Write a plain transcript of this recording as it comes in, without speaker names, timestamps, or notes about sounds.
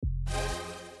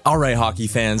All right, hockey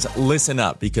fans, listen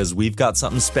up because we've got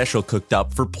something special cooked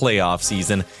up for playoff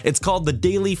season. It's called the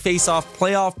Daily Face-Off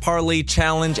Playoff Parlay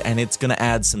Challenge, and it's going to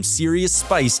add some serious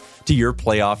spice to your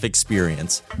playoff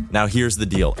experience. Now, here's the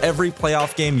deal. Every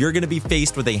playoff game, you're going to be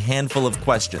faced with a handful of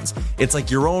questions. It's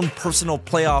like your own personal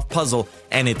playoff puzzle,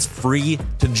 and it's free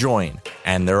to join.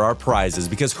 And there are prizes,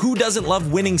 because who doesn't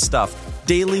love winning stuff?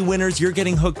 Daily winners, you're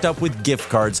getting hooked up with gift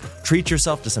cards. Treat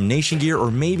yourself to some Nation gear or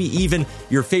maybe even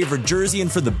your favorite jersey.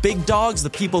 And for the big dogs, the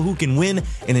people who can win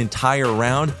an entire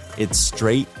round, it's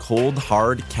straight, cold,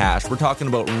 hard cash. We're talking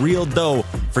about real dough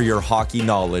for your hockey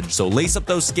knowledge. So lace up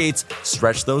those skates,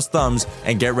 stretch those thumbs,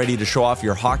 and get ready to show off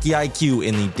your hockey IQ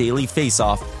in the Daily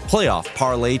Face-Off Playoff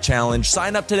Parlay Challenge.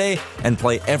 Sign up today and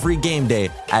play every game day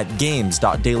at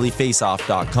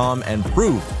games.dailyfaceoff.com and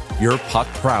prove your puck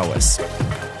prowess.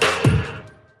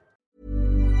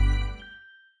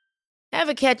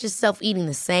 Ever catch yourself eating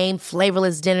the same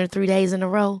flavorless dinner 3 days in a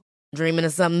row? Dreaming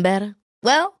of something better?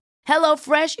 Well,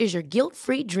 HelloFresh is your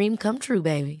guilt-free dream come true,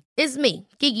 baby. It's me,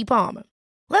 Keke Palmer.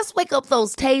 Let's wake up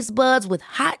those taste buds with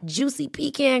hot, juicy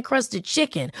pecan-crusted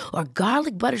chicken or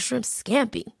garlic butter shrimp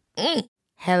scampi.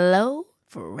 Hello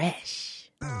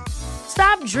Fresh.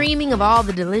 Stop dreaming of all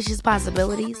the delicious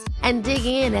possibilities and dig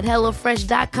in at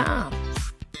HelloFresh.com.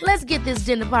 Let's get this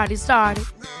dinner party started.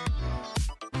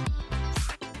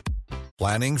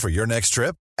 Planning for your next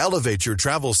trip? Elevate your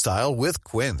travel style with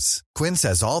Quince. Quince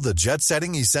has all the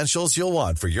jet-setting essentials you'll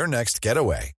want for your next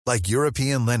getaway, like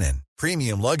European linen,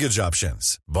 premium luggage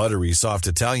options, buttery soft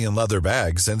Italian leather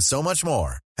bags, and so much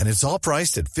more. And it's all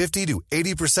priced at 50 to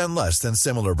 80% less than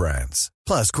similar brands.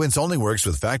 Plus, Quince only works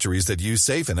with factories that use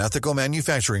safe and ethical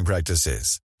manufacturing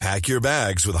practices. Pack your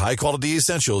bags with high-quality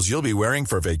essentials you'll be wearing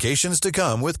for vacations to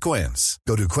come with Quince.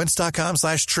 Go to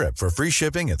quince.com/trip for free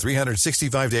shipping and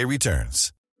 365-day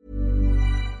returns.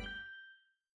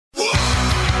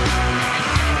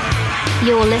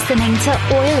 You're listening to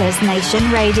Oilers Nation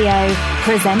Radio,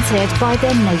 presented by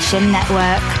the Nation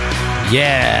Network.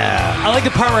 Yeah. I like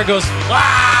the part where it goes,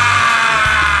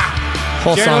 ah!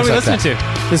 Whole Jared, what song's are we like listening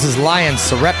that. to? This is Lion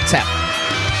Sareptep.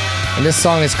 And this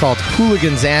song is called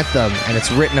Hooligan's Anthem, and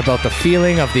it's written about the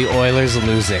feeling of the Oilers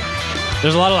losing.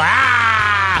 There's a lot of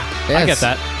ah! Yes. I get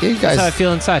that. You That's guys, how I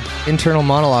feel inside. internal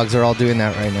monologues are all doing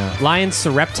that right now. Lion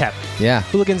Sareptep. Yeah.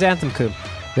 Hooligan's Anthem, Coop.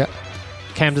 Yeah.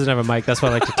 Cam doesn't have a mic. That's why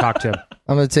I like to talk to him.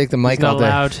 I'm going to take the mic He's not all day.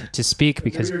 allowed to speak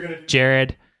because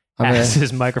Jared has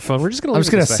his microphone. We're just going to I'm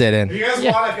just going to sit in. If you guys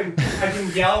want, I can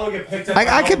yell and get picked up.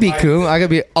 I could be cool. I could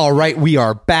be, all right, we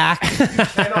are back. You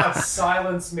cannot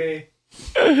silence me.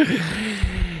 Here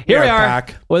we are.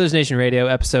 Back. Oilers Nation Radio,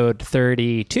 episode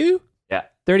 32? Yeah.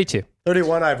 32.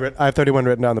 31. I have 31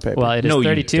 written down the paper. Well, it is No,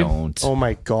 32. you don't. Oh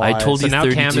my god! I told So you now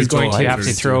 32 Cam is going to have to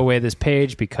 32. throw away this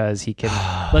page because he can.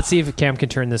 Let's see if Cam can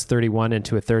turn this 31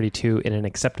 into a 32 in an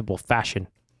acceptable fashion.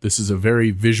 This is a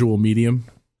very visual medium.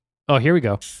 Oh, here we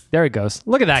go. There he goes.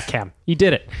 Look at that, Cam. You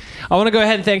did it. I want to go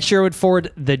ahead and thank Sherwood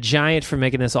Ford, the Giant, for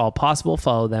making this all possible.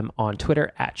 Follow them on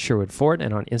Twitter at Sherwood Ford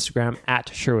and on Instagram at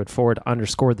Sherwood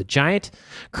Ford_the Giant.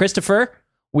 Christopher,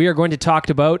 we are going to talk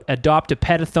about Adopt a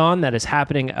Petathon that is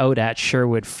happening out at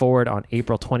Sherwood Ford on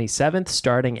April 27th,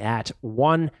 starting at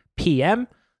 1 p.m.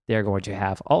 They're going to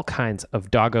have all kinds of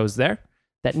doggos there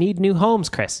that need new homes,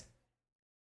 Chris.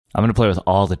 I'm going to play with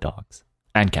all the dogs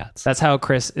and cats. That's how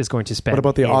Chris is going to spend What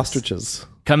about the his- ostriches?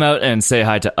 Come out and say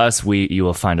hi to us. You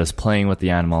will find us playing with the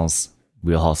animals.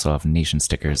 We'll also have nation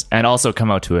stickers. And also come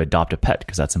out to adopt a pet,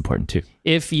 because that's important too.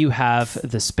 If you have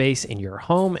the space in your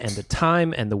home and the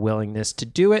time and the willingness to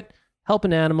do it, help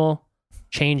an animal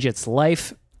change its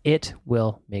life, it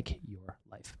will make your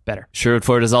life better. Sherwood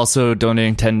Ford is also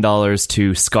donating $10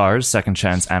 to SCARS, Second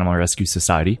Chance Animal Rescue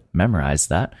Society. Memorize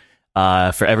that.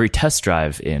 For every test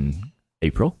drive in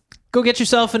April. Go get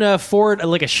yourself in a Ford,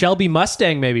 like a Shelby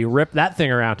Mustang, maybe. Rip that thing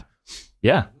around.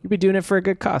 Yeah. You'll be doing it for a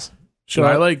good cause. Should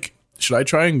I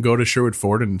try and go to Sherwood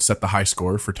Ford and set the high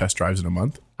score for test drives in a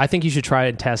month? I think you should try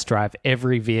and test drive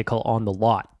every vehicle on the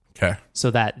lot Okay.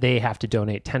 so that they have to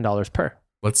donate $10 per.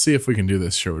 Let's see if we can do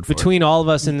this, Sherwood Ford. Between all of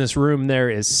us in this room, there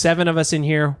is 7 of us in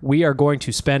here. We are going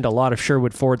to spend a lot of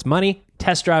Sherwood Ford's money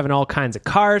test driving all kinds of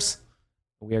cars.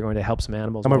 We are going to help some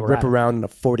animals. I'm while gonna we're rip at it. around in a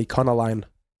 40 Conaline.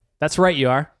 That's right, you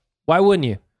are. Why wouldn't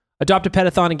you? Adopt a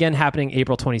Petathon again happening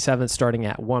April 27th, starting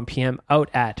at 1 p.m. out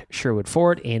at Sherwood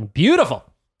Ford in beautiful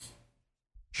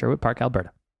Sherwood Park,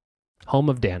 Alberta. Home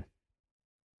of Dan.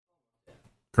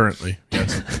 Currently,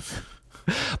 yes.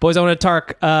 Boys, I want to talk.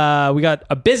 We got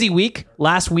a busy week.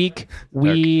 Last week,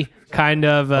 we kind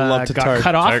of love to got tark.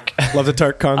 cut off. Love the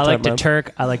Turk content, I like to man.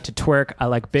 Turk. I like to twerk. I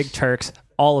like big Turks.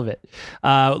 All of it.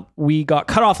 We got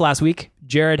cut off last week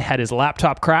Jared had his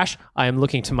laptop crash. I am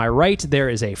looking to my right. There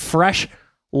is a fresh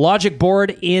Logic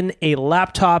board in a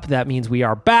laptop. That means we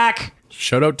are back.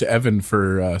 Shout out to Evan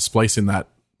for splicing that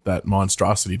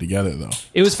monstrosity together, though.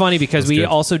 It was funny because we good.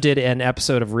 also did an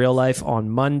episode of Real Life on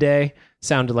Monday.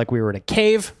 Sounded like we were in a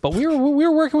cave, but we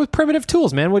were working with primitive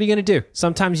tools, man. What are you going to do?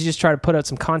 Sometimes you just try to put out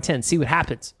some content and see what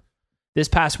happens. This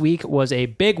past week was a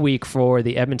big week for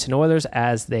the Edmonton Oilers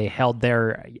as they held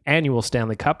their annual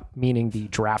Stanley Cup, meaning the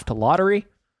draft lottery.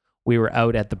 We were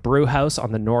out at the brew house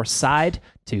on the north side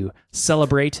to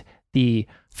celebrate the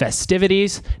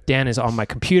festivities. Dan is on my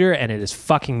computer and it is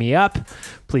fucking me up.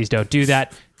 Please don't do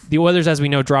that. The Oilers, as we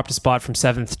know, dropped a spot from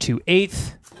 7th to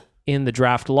 8th in the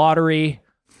draft lottery.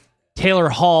 Taylor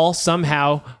Hall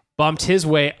somehow bumped his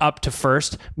way up to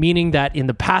first, meaning that in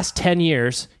the past 10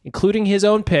 years, including his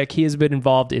own pick, he has been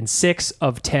involved in 6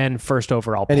 of 10 first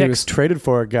overall picks. And he was traded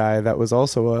for a guy that was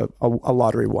also a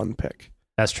lottery 1 pick.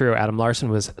 That's true. Adam Larson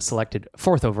was selected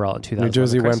 4th overall in 2000. New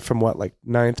Jersey went from what, like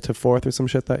 9th to 4th or some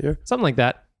shit that year? Something like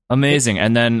that. Amazing.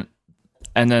 And then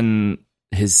the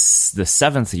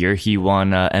 7th year, he won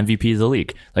MVP of the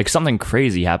league. Like, something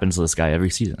crazy happens to this guy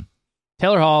every season.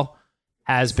 Taylor Hall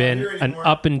has been an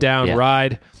up and down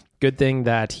ride. Good thing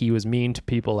that he was mean to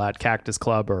people at Cactus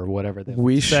Club or whatever they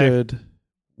We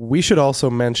should also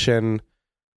mention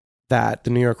that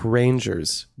the New York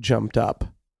Rangers jumped up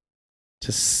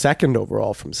to 2nd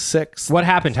overall from 6th. What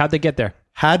happened? How'd they get there?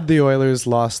 Had the Oilers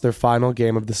lost their final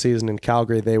game of the season in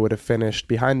Calgary, they would have finished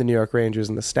behind the New York Rangers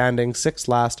in the standings, 6th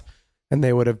last, and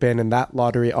they would have been in that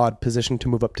lottery odd position to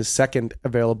move up to 2nd.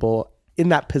 Available in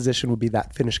that position would be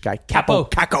that Finnish guy, Capo.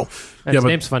 His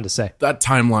name's fun to say. That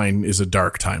timeline is a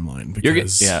dark timeline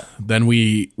because then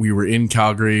we were in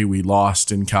Calgary. We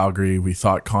lost in Calgary. We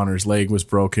thought Connor's leg was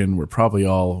broken. We're probably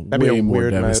all way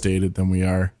more devastated than we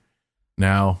are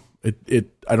now.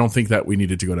 I don't think that we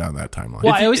needed to go down that timeline.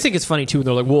 Well, I always think it's funny too when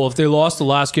they're like, well, if they lost the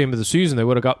last game of the season, they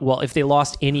would have got. Well, if they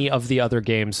lost any of the other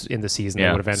games in the season, they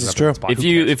would have ended up in the spot.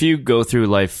 If you go through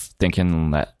life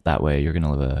thinking that way, you're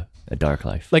gonna live a dark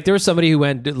life. Like, there was somebody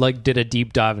who did a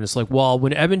deep dive and it's like, well,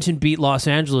 when Edmonton beat Los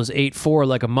Angeles 8-4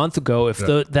 like a month ago, if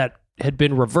that had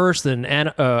been reversed, then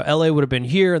LA would have been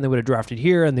here and they would have drafted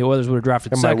here and the Oilers would have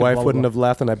drafted and second. My wife wouldn't have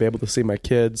left and I'd be able to see my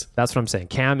kids. That's what I'm saying.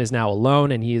 Cam is now alone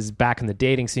and he is back in the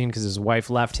dating scene because his wife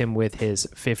left him with his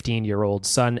 15-year-old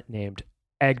son named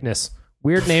Agnes.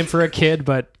 Weird name for a kid,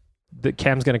 but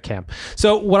Cam's going to Cam.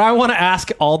 So what I want to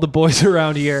ask all the boys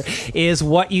around here is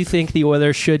what you think the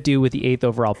Oilers should do with the 8th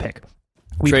overall pick.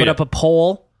 We put up a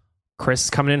poll. Chris is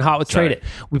coming in hot with Trade It.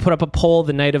 We put up a poll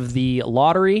the night of the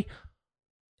lottery.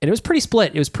 And it was pretty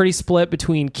split. It was pretty split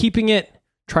between keeping it,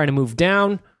 trying to move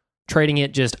down, trading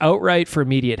it just outright for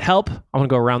immediate help. I'm going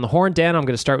to go around the horn. Dan, I'm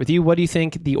going to start with you. What do you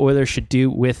think the Oilers should do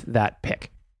with that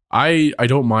pick? I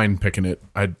don't mind picking it.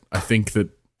 I think that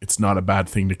it's not a bad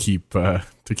thing to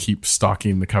keep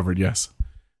stocking the cupboard. Yes,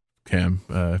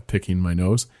 Cam picking my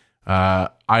nose.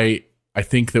 I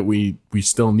think that we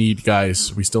still need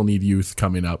guys. We still need youth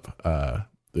coming up.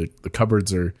 The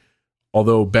cupboards are,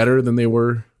 although better than they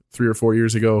were 3 or 4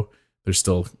 years ago, they're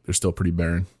still pretty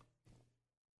barren.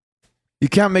 You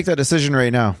can't make that decision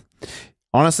right now.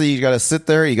 Honestly, you got to sit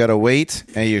there, you got to wait,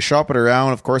 and you shop it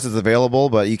around. Of course, it's available,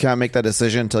 but you can't make that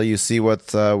decision until you see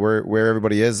what where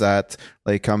everybody is at.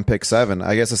 Like, come pick 7.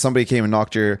 I guess if somebody came and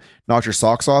knocked your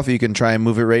socks off, you can try and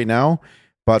move it right now.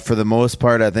 But for the most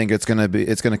part, I think it's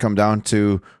gonna come down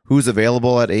to who's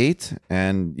available at 8,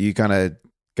 and you kind of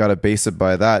got to base it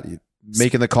by that.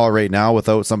 Making the call right now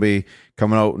without somebody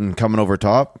coming out and coming over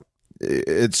top,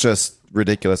 it's just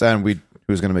ridiculous. And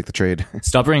who's going to make the trade?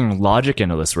 Stop bringing logic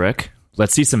into this, Rick.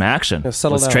 Let's see some action.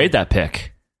 Let's trade that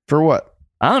pick. For what?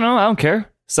 I don't know. I don't care.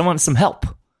 Someone, some help.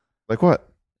 Like what?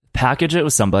 Package it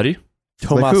with somebody.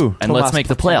 Like who? And let's make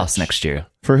the playoffs next year.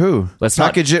 For who? Let's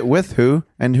package it with who?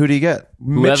 And who do you get?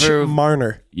 Mitch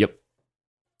Marner. Yep.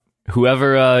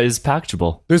 Whoever is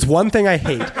packageable. There's one thing I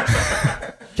hate.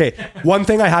 Okay, one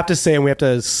thing I have to say, and we have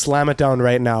to slam it down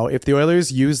right now. If the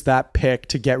Oilers use that pick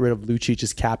to get rid of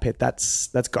Lucic's cap hit, that's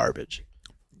garbage.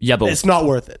 Yeah, but it's not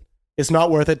worth it. It's not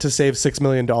worth it to save $6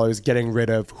 million getting rid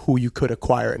of who you could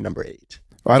acquire at number 8.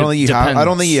 I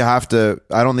don't think you have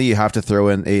to throw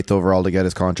in 8th overall to get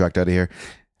his contract out of here.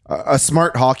 A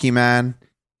smart hockey man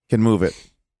can move it.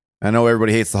 I know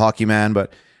everybody hates the hockey man,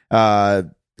 but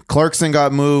Clarkson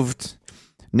got moved.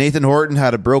 Nathan Horton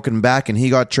had a broken back and he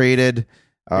got traded.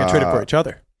 They got traded for each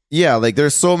other. Yeah, like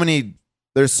there's so many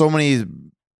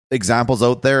examples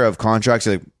out there of contracts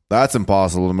like that's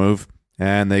impossible to move,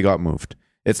 and they got moved.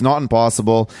 It's not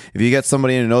impossible. If you get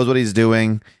somebody who knows what he's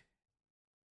doing,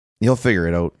 he'll figure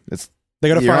it out. They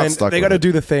got to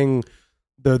do the thing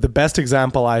the best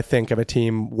example I think of a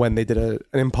team when they did an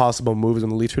impossible move is when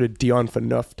the Leafs traded Dion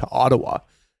Phaneuf to Ottawa.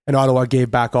 And Ottawa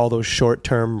gave back all those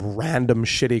short-term, random,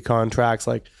 shitty contracts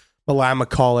like Milan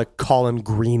McCulloch, Colin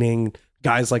Greening,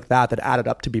 guys like that added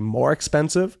up to be more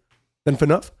expensive than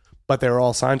Phaneuf, but they were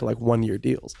all signed to like 1-year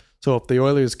deals. So if the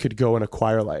Oilers could go and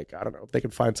acquire, like, I don't know, if they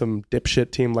could find some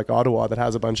dipshit team like Ottawa that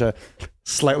has a bunch of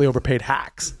slightly overpaid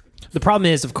hacks. The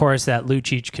problem is, of course, that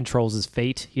Lucic controls his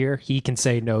fate here. He can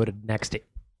say no to next anything.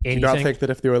 Do you not think that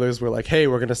if the Oilers were like, hey,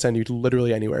 we're going to send you to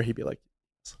literally anywhere, he'd be like,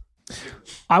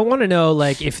 I want to know,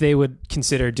 like, if they would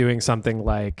consider doing something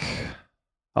like,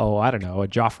 I don't know, a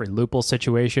Joffrey Lupul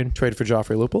situation. Trade for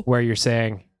Joffrey Lupul? Where you're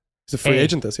saying, he's a free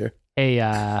agent this year. Hey,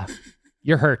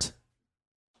 you're hurt.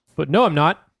 But no, I'm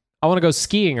not. I want to go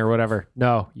skiing or whatever.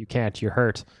 No, you can't. You're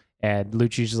hurt. And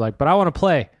Lucic is like, but I want to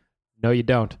play. No, you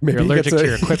don't. Maybe you're allergic to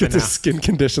your equipment he gets now. a skin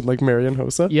condition like Marian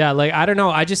Hossa. Yeah, like, I don't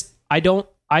know.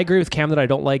 I agree with Cam that I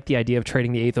don't like the idea of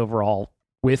trading the 8th overall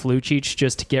with Lucic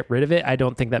just to get rid of it. I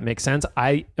don't think that makes sense.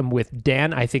 I am with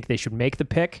Dan. I think they should make the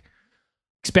pick.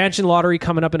 Expansion lottery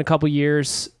coming up in a couple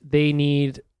years. They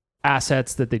need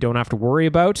assets that they don't have to worry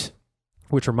about.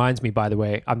 Which reminds me, by the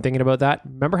way, I'm thinking about that.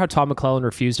 Remember how Tom McClellan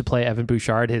refused to play Evan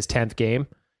Bouchard his 10th game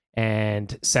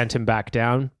and sent him back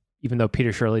down, even though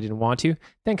Peter Shirley didn't want to?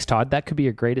 Thanks, Todd. That could be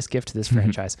your greatest gift to this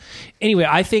franchise. Anyway,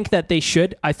 I think that they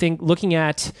should. I think looking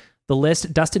at the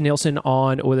list, Dustin Nielsen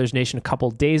on Oilers Nation a couple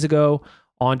days ago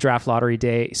on Draft Lottery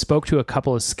Day spoke to a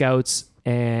couple of scouts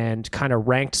and kind of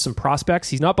ranked some prospects.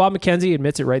 He's not Bob McKenzie, he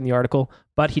admits it right in the article,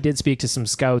 but he did speak to some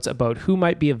scouts about who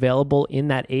might be available in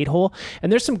that 8 hole.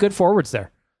 And there's some good forwards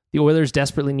there. The Oilers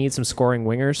desperately need some scoring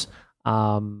wingers.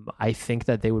 I think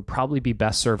that they would probably be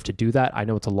best served to do that. I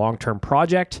know it's a long-term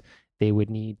project. They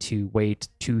would need to wait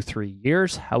 2-3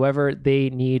 years. However, they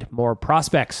need more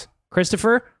prospects.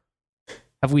 Christopher,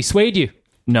 have we swayed you?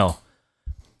 No.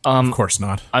 Of course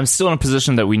not. I'm still in a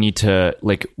position that we need to,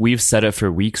 like, we've said it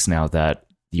for weeks now that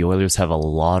the Oilers have a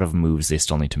lot of moves they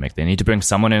still need to make. They need to bring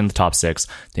someone in the top 6.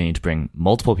 They need to bring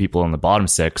multiple people in the bottom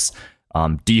 6.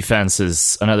 Defense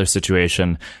is another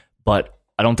situation, but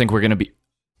I don't think we're going to be...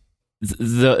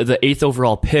 The 8th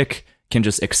overall pick can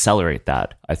just accelerate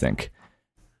that, I think.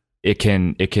 It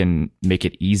can make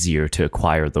it easier to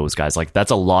acquire those guys. Like,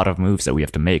 that's a lot of moves that we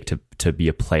have to make to be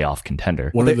a playoff contender.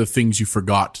 One of the things you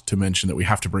forgot to mention that we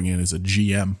have to bring in is a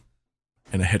GM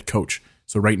and a head coach.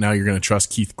 So right now you're going to trust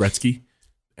Keith Gretzky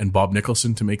and Bob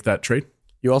Nicholson to make that trade?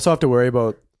 You also have to worry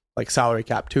about like salary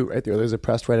cap too, right? The Oilers are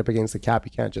pressed right up against the cap.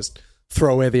 You can't just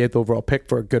throw away the 8th overall pick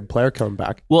for a good player coming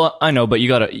back. Well, I know, but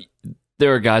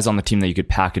there are guys on the team that you could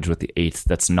package with the 8th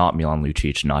that's not Milan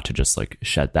Lucic, not to just like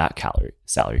shed that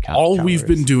salary cap. All we've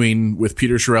been doing with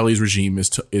Peter Chiarelli's regime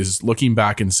is looking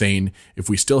back and saying, if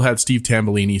we still had Steve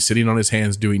Tambellini sitting on his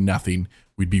hands doing nothing,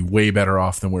 we'd be way better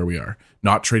off than where we are.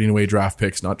 Not trading away draft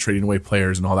picks, not trading away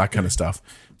players and all that kind of stuff.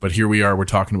 But here we are, we're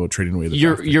talking about trading away the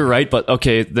draft pick. You're right, but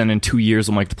okay, then in 2 years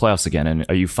we'll make the playoffs again. And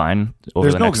are you fine?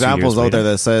 There's no examples out there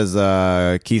that says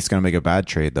Keith's going to make a bad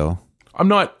trade, though. I'm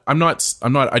not.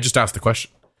 I just asked the question.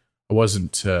 I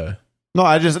wasn't. I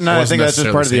think that's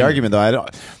just part of the argument, though.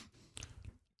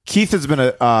 Keith has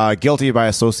been guilty by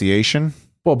association.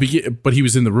 Well, but he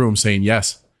was in the room saying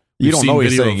yes. You don't know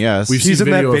he's saying yes. He's in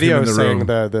that video saying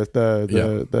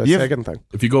the Seguin thing.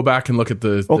 If you go back and look at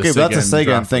the but that's a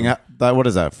Seguin thing. What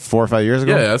is that? 4 or 5 years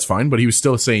ago? Yeah, that's fine. But he was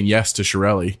still saying yes to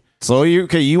Chiarelli. So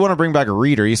you want to bring back a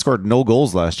Reader? He scored no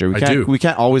goals last year. We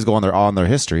can't always go on their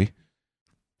history.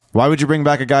 Why would you bring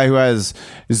back a guy who has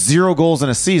 0 goals in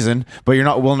a season, but you're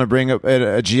not willing to bring up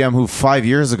a GM who 5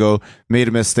 years ago made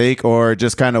a mistake or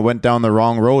just kind of went down the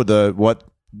wrong road? What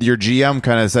your GM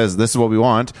kind of says, this is what we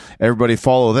want. Everybody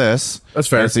follow this. That's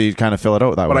fair. So you kind of fill it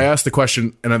out that way. But I asked the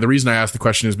question, and the reason I asked the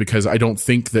question is because I don't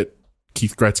think that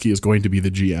Keith Gretzky is going to be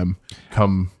the GM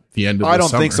come the end of the summer. I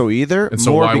don't think so either. And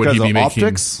so why would he be making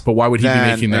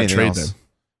that trade then?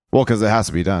 Well, because it has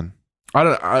to be done. I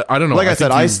don't know. Like I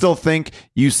said, I still think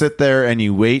you sit there and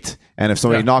you wait, and if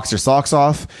somebody knocks your socks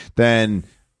off, then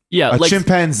a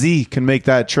chimpanzee can make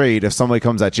that trade if somebody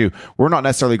comes at you. We're not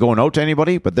necessarily going out to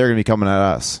anybody, but they're going to be coming at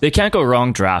us. They can't go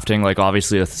wrong drafting. Like,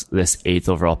 obviously, this 8th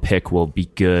overall pick will be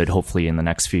good, hopefully, in the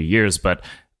next few years. But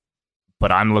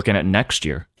I'm looking at next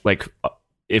year. Like,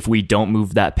 if we don't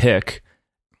move that pick,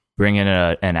 bring in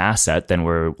an asset, then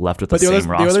we're left with the same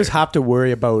roster. The others have to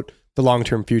worry about the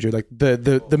long-term future, like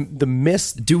the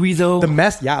mess. Do we though? The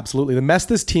mess, yeah, absolutely. The mess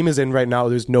this team is in right now,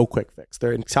 there's no quick fix.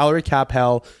 They're in salary cap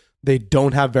hell. They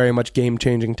don't have very much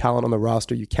game-changing talent on the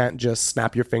roster. You can't just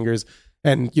snap your fingers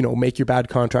and make your bad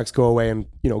contracts go away and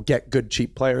get good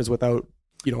cheap players without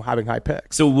having high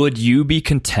picks. So would you be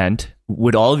content?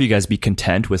 Would all of you guys be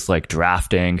content with like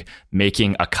drafting,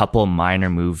 making a couple minor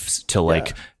moves to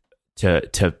like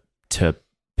to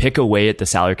pick away at the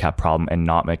salary cap problem and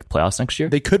not make the playoffs next year?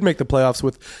 They could make the playoffs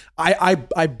with. I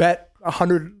bet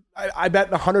 $100. I bet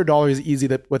 $100 easy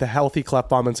that with a healthy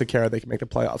Klefbom and Sekera, they can make the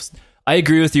playoffs. I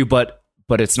agree with you, but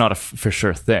it's not a for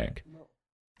sure thing.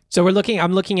 So I'm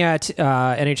looking at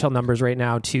NHL numbers right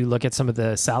now to look at some of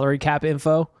the salary cap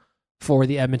info for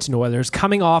the Edmonton Oilers.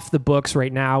 Coming off the books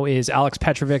right now is Alex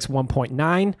Petrovic's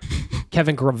 1.9.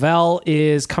 Kevin Gravel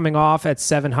is coming off at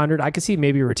 700. I could see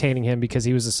maybe retaining him because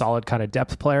he was a solid kind of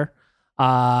depth player.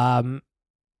 Alex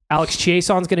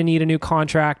Chiasson's going to need a new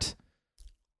contract.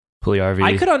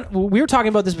 Puljujärvi. We were talking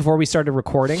about this before we started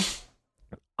recording.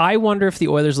 I wonder if the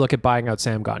Oilers look at buying out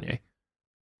Sam Gagner.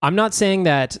 I'm not saying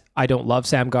that I don't love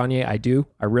Sam Gagner. I do.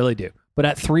 I really do. But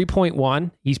at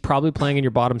 3.1, he's probably playing in your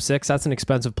bottom six. That's an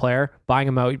expensive player. Buying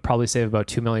him out, you'd probably save about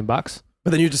 $2 million. But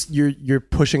then you're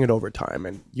pushing it over time,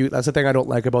 and that's the thing I don't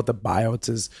like about the buyouts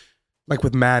is like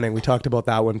with Manning. We talked about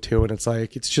that one too, and it's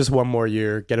like it's just one more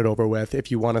year, get it over with.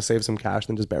 If you want to save some cash,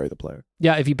 then just bury the player.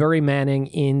 Yeah, if you bury Manning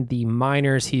in the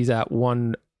minors, he's at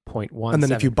 1.1. And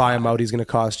then if you buy him out, he's going to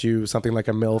cost you something like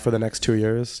 $1 million for the next 2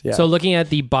 years. Yeah. So looking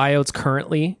at the buyouts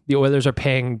currently, the Oilers are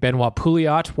paying Benoit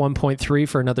Pouliot 1.3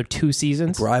 for another 2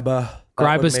 seasons.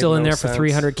 Greiba's still in there for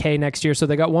 $300K next year. So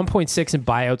they got 1.6 in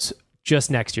buyouts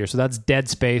just next year. So that's dead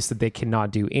space that they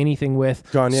cannot do anything with.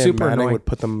 Gagner and Manning would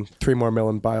put them $3 more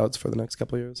million buyouts for the next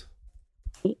couple of years.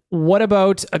 What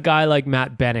about a guy like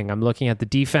Matt Benning? I'm looking at the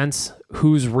defense.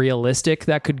 Who's realistic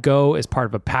that could go as part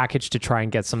of a package to try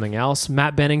and get something else?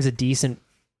 Matt Benning's a decent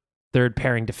third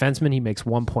pairing defenseman. He makes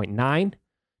 1.9,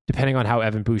 depending on how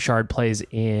Evan Bouchard plays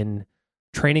in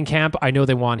training camp. I know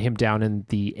they want him down in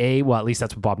the A. Well, at least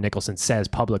that's what Bob Nicholson says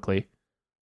publicly.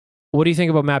 What do you think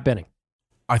about Matt Benning?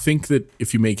 I think that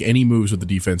if you make any moves with the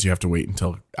defense, you have to wait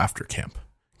until after camp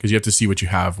because you have to see what you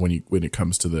have when it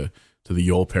comes to the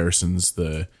Joel Persons,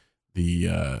 the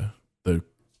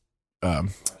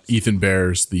Ethan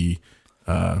Bears, the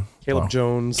Caleb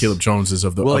Jones is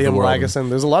of the William of the world. Lagesson.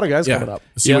 There's a lot of guys coming up.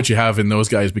 See what you have in those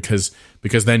guys because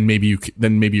then maybe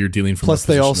you're dealing from. Plus,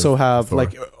 they also have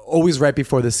like always right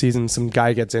before the season, some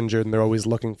guy gets injured, and they're always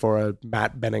looking for a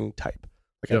Matt Benning type,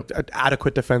 like an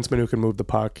adequate defenseman who can move the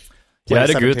puck. Yeah,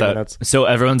 I'd agree with that. So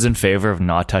everyone's in favor of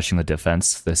not touching the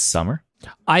defense this summer.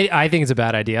 I think it's a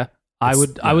bad idea. I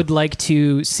would like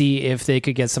to see if they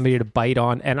could get somebody to bite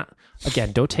on. And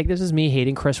again, don't take this as me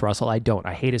hating Chris Russell. I don't.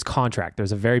 I hate his contract.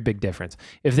 There's a very big difference.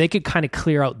 If they could kind of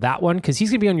clear out that one, because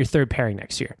he's going to be on your third pairing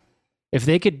next year. If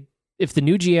the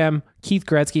new GM, Keith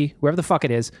Gretzky, whoever the fuck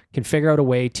it is, can figure out a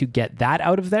way to get that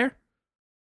out of there,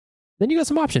 then you got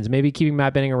some options. Maybe keeping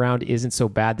Matt Benning around isn't so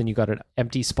bad. Then you got an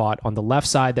empty spot on the left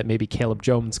side that maybe Caleb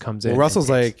Jones comes in. Well, Russell's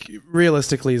like,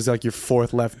 realistically, is like your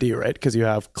fourth left D, right? Because you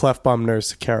have Klefbom,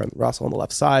 Nurse, Sekera, and Russell on the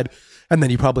left side. And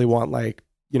then you probably want like,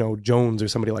 Jones or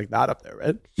somebody like that up there,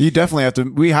 right? You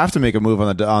definitely we have to make a move on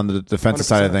the defensive 100%.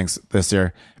 Side of things this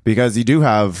year because you do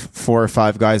have 4 or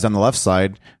 5 guys on the left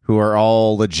side who are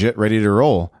all legit ready to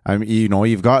roll. I mean,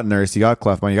 you've got Nurse, you got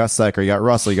Klefbom, you got Sekera, you got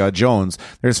Russell, you got Jones.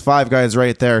 There's 5 guys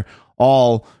right there.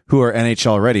 All who are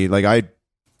NHL ready.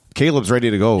 Caleb's ready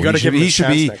to go. You got to give him a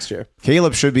chance next year.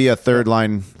 Caleb should be a third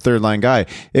line guy.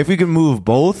 If we can move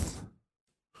both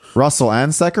Russell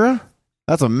and Sekera,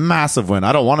 that's a massive win.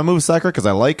 I don't want to move Sekera because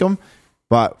I like him,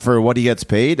 but for what he gets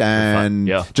paid and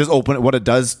just open what it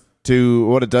does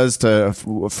to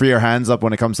free our hands up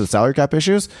when it comes to salary cap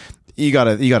issues, you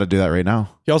gotta do that right now.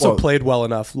 He also played well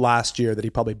enough last year that he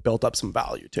probably built up some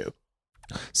value too.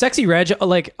 Sexy Reg,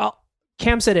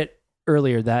 Cam said it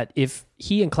earlier that if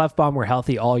he and Klefbom were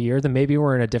healthy all year, then maybe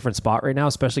we're in a different spot right now,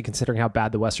 especially considering how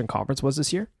bad the Western Conference was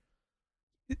this year.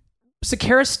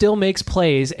 Sekera still makes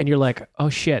plays, and you're like, oh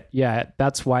shit, yeah,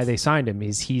 that's why they signed him.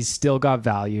 He's still got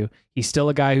value. He's still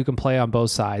a guy who can play on both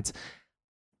sides.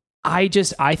 I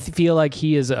feel like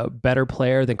he is a better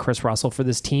player than Chris Russell for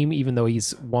this team, even though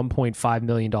he's $1.5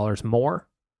 million more.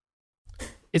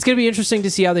 It's going to be interesting to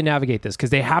see how they navigate this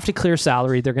because they have to clear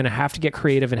salary. They're going to have to get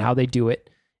creative in how they do it.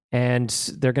 And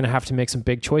they're going to have to make some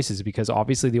big choices because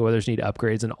obviously the Oilers need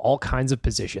upgrades in all kinds of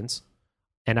positions.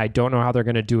 And I don't know how they're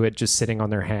going to do it just sitting on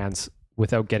their hands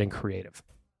without getting creative.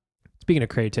 Speaking of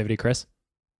creativity, Chris,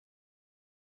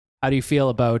 how do you feel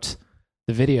about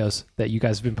the videos that you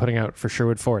guys have been putting out for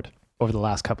Sherwood Ford over the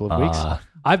last couple of weeks?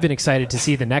 I've been excited to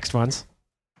see the next ones.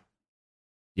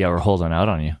 Yeah, we're holding out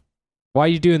on you. Why are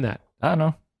you doing that? I don't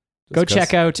know. Go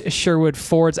check out Sherwood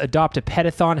Ford's Adopt a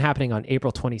Petathon happening on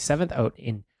April 27th out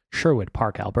in Sherwood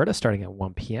Park, Alberta, starting at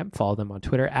 1 p.m. Follow them on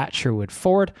Twitter at Sherwood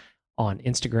Ford. on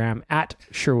Instagram at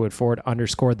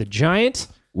SherwoodFord_the-Giant.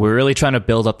 We're really trying to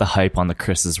build up the hype on the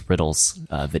Chris's riddles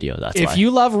video. That's why. If you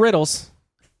love riddles,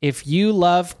 if you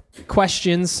love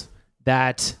questions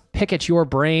that pick at your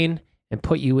brain and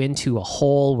put you into a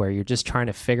hole where you're just trying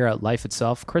to figure out life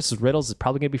itself, Chris's riddles is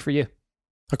probably going to be for you.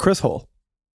 A Chris hole.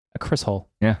 A Chris hole.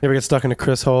 You ever get stuck in a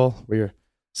Chris hole where you're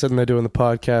sitting there doing the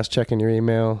podcast, checking your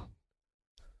email?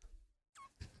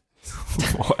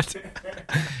 What?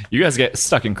 You guys get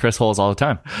stuck in Chris holes all the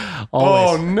time.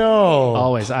 Always. Oh no!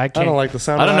 Always. I don't like the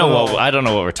sound. I don't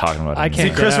know what we're talking about. I can't.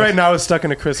 See, Chris right now is stuck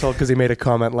in a Chris hole because he made a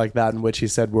comment like that in which he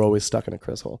said we're always stuck in a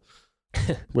Chris hole.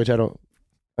 Which I don't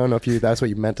know if that's what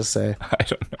you meant to say. I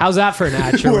don't know. How's that for an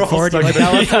ad? We're all stuck in a-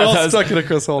 Yeah, we're all that was- stuck in a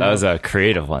Chris hole. That now. was a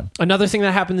creative one. Another thing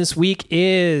that happened this week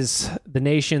is the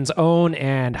nation's own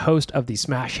and host of the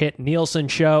smash hit Nielsen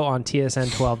Show on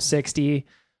TSN 1260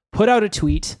 put out a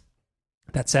tweet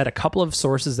that said a couple of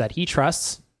sources that he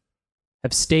trusts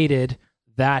have stated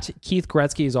that Keith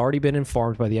Gretzky has already been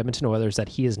informed by the Edmonton Oilers that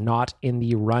he is not in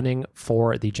the running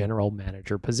for the general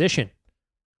manager position,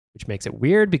 which makes it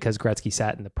weird because Gretzky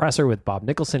sat in the presser with Bob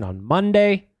Nicholson on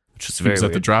Monday. Which is He very was at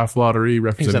weird. the draft lottery He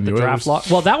was representing at the the draft Oilers.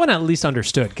 lot. Well, that one at least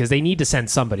understood because they need to send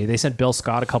somebody. They sent Bill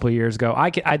Scott a couple of years ago.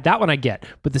 That one I get,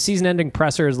 but the season-ending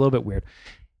presser is a little bit weird.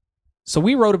 So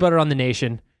we wrote about it on The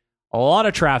Nation. A lot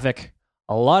of traffic,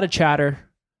 a lot of chatter.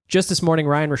 Just this morning,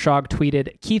 Ryan Rashog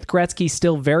tweeted, Keith Gretzky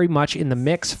still very much in the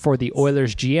mix for the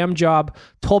Oilers GM job.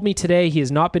 Told me today he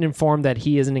has not been informed that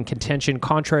he isn't in contention.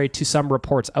 Contrary to some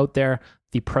reports out there,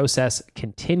 the process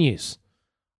continues.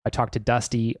 I talked to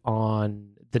Dusty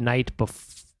on the night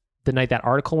that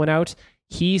article went out.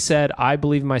 He said, I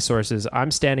believe my sources.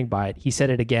 I'm standing by it. He said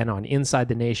it again on Inside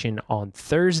the Nation on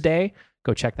Thursday.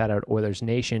 Go check that out,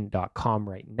 OilersNation.com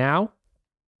right now.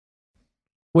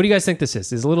 What do you guys think this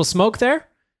is? Is a little smoke there?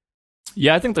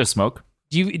 Yeah, I think there's smoke.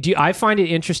 I find it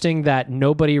interesting that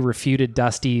nobody refuted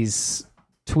Dusty's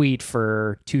tweet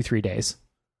for 2-3 days.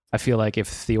 I feel like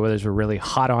if the Oilers were really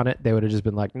hot on it, they would have just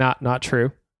been like, not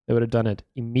true. They would have done it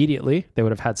immediately. They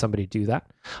would have had somebody do that.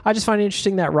 I just find it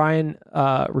interesting that Ryan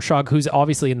Rashog, who's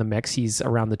obviously in the mix, he's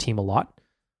around the team a lot,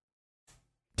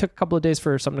 took a couple of days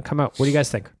for something to come out. What do you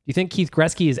guys think? Do you think Keith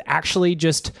Gretzky is actually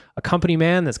just a company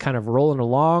man that's kind of rolling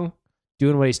along,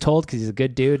 doing what he's told because he's a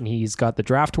good dude and he's got the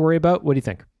draft to worry about? What do you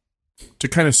think? To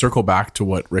kind of circle back to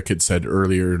what Rick had said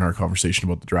earlier in our conversation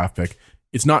about the draft pick,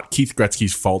 it's not Keith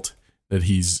Gretzky's fault that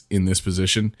he's in this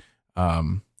position.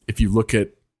 If you look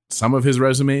at some of his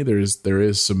resume, there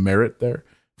is some merit there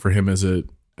for him as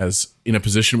in a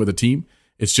position with a team.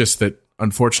 It's just that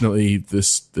unfortunately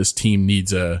this team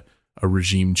needs a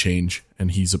regime change,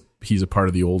 and he's a part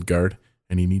of the old guard,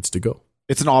 and he needs to go.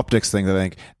 It's an optics thing, I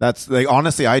think. That's like,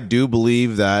 honestly, I do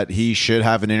believe that he should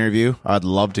have an interview. I'd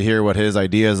love to hear what his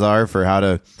ideas are for how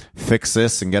to fix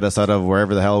this and get us out of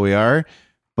wherever the hell we are.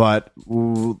 But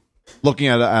looking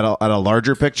at a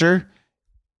larger picture,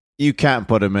 you can't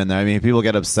put him in there. I mean, people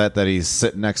get upset that he's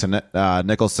sitting next to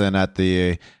Nicholson at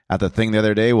the thing the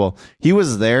other day. Well, he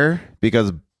was there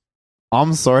because,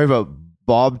 I'm sorry, but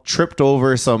Bob tripped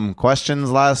over some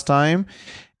questions last time.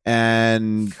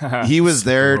 And he was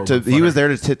there to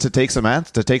take some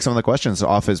of the questions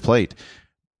off his plate.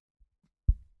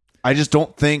 I just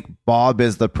don't think Bob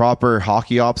is the proper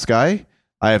hockey ops guy.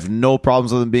 I have no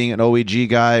problems with him being an OEG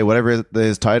guy, whatever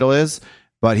his title is,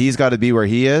 but he's got to be where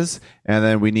he is. And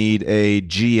then we need a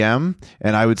GM,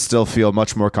 and I would still feel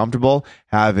much more comfortable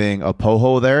having a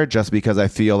Poho there, just because I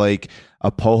feel like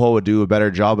a Poho would do a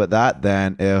better job at that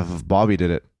than if Bobby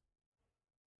did it.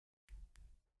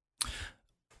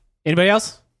 Anybody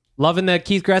else? Loving the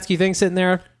Keith Gretzky thing sitting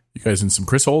there? You guys in some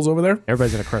Chris holes over there?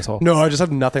 Everybody's in a Chris hole. No, I just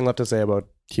have nothing left to say about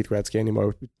Keith Gretzky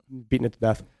anymore. We've beaten it to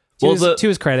death. To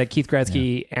his credit, Keith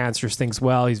Gretzky answers things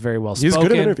well. He's very well spoken. He's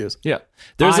good at interviews. Yeah.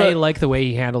 I like the way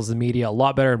he handles the media a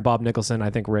lot better than Bob Nicholson. I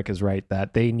think Rick is right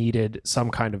that they needed some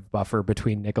kind of buffer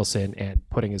between Nicholson and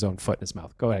putting his own foot in his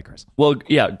mouth. Go ahead, Chris. Well,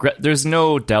 yeah, there's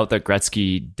no doubt that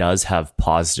Gretzky does have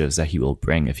positives that he will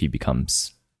bring if he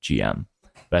becomes GM.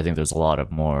 But I think there's a lot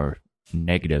of more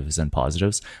negatives than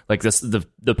positives. Like this,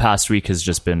 the past week has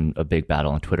just been a big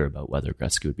battle on Twitter about whether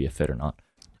Gretzky would be a fit or not.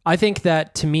 I think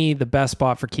that, to me, the best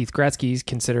spot for Keith Gretzky,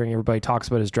 considering everybody talks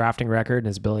about his drafting record and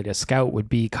his ability to scout, would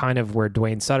be kind of where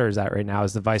Dwayne Sutter is at right now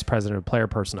as the vice president of player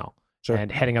personnel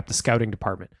and heading up the scouting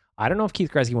department. I don't know if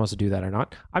Keith Gretzky wants to do that or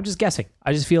not. I'm just guessing.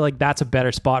 I just feel like that's a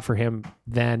better spot for him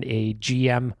than a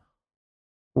GM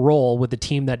role with a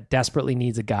team that desperately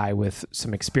needs a guy with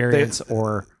some experience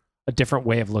or a different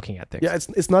way of looking at things. Yeah,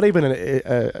 it's not even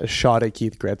a shot at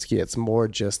Keith Gretzky. It's more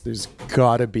just there's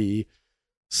got to be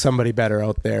somebody better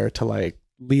out there to like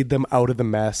lead them out of the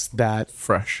mess that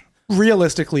fresh.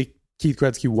 realistically, Keith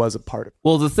Gretzky was a part of it.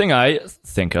 Well, the thing I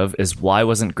think of is why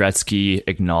wasn't Gretzky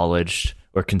acknowledged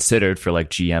or considered for like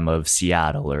GM of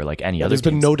Seattle or like any other There's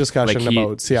been teams? no discussion Like,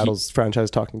 about Seattle's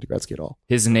franchise talking to Gretzky at all.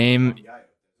 His name.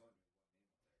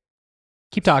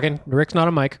 Keep talking. Rick's not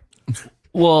a mic.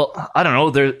 Well, I don't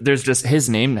know. There's just his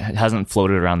name hasn't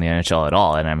floated around the NHL at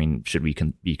all, and I mean, should we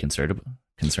be concerned?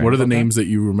 What are the names that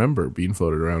you remember being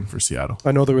floated around for Seattle?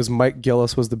 I know there was Mike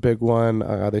Gillis was the big one.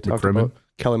 They talked McCrimmon? about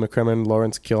Kelly McCrimmon,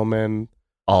 Lawrence Gilman.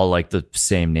 All like the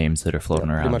same names that are floating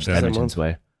Yeah, pretty around much the same Edmonton's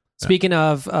way. Speaking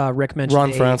of, Rick mentioned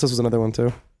Ron Francis was another one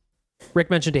too. Rick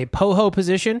mentioned a POHO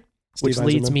position, which Steve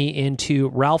leads Yzerman. me into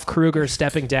Ralph Kruger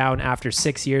stepping down after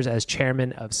 6 years as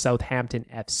chairman of Southampton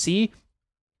FC.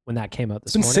 When that came out this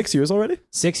It's been morning. 6 years already?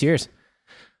 6 years.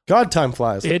 God, time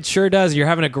flies. It sure does. You're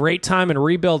having a great time and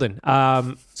rebuilding.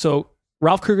 So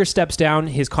Ralph Kruger steps down.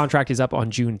 His contract is up on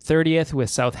June 30th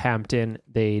with Southampton.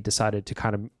 They decided to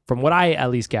kind of, from what I at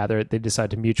least gather, they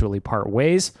decided to mutually part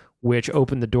ways, which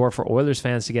opened the door for Oilers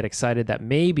fans to get excited that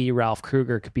maybe Ralph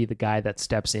Kruger could be the guy that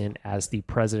steps in as the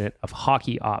president of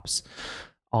hockey ops.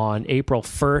 On April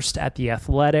 1st at The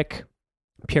Athletic,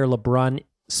 Pierre LeBrun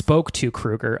spoke to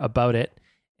Kruger about it.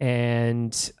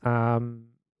 And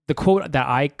the quote that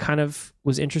I kind of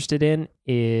was interested in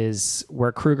is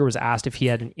where Kruger was asked if he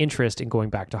had an interest in going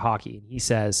back to hockey. And he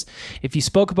says, if you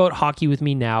spoke about hockey with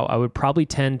me now, I would probably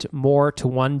tend more to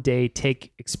one day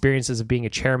take experiences of being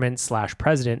a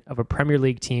chairman/president of a Premier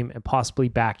League team and possibly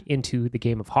back into the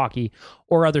game of hockey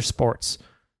or other sports.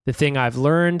 The thing I've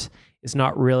learned is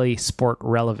not really sport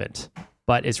relevant,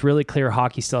 but it's really clear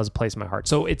hockey still has a place in my heart.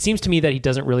 So it seems to me that he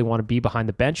doesn't really want to be behind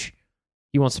the bench.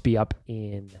 He wants to be up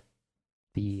in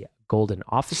the Golden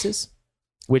offices,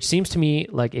 which seems to me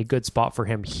like a good spot for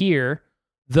him here.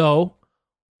 Though,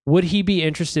 would he be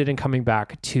interested in coming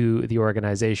back to the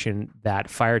organization that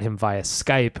fired him via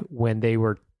Skype when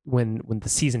the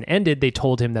season ended? They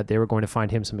told him that they were going to find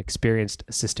him some experienced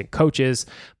assistant coaches.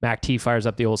 Mac T fires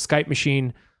up the old Skype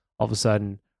machine. All of a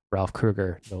sudden, Ralph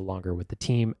Kruger no longer with the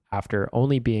team after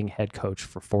only being head coach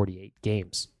for 48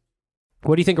 games.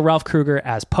 What do you think of Ralph Kruger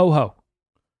as POHO?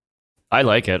 I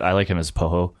like it. I like him as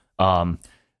POHO.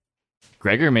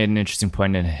 Gregor made an interesting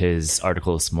point in his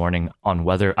article this morning on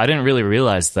whether I didn't really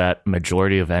realize that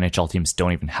majority of NHL teams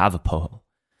don't even have a POHO.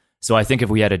 So I think if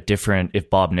we had if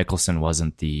Bob Nicholson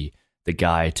wasn't the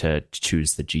guy to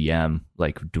choose the GM,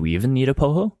 like, do we even need a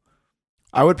POHO?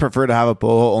 I would prefer to have a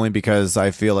POHO only because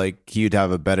I feel like he'd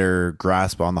have a better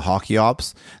grasp on the hockey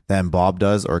ops than Bob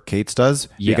does or Cates does.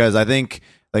 Yeah. Because I think,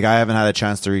 like, I haven't had a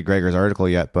chance to read Gregor's article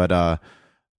yet, but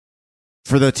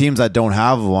for the teams that don't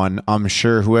have one, I'm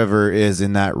sure whoever is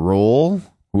in that role,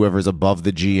 whoever's above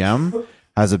the GM,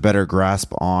 has a better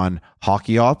grasp on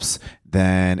hockey ops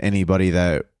than anybody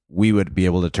that we would be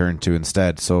able to turn to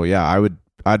instead. So yeah,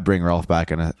 I'd bring Ralph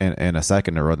back in a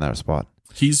second to run that spot.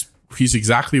 He's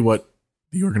exactly what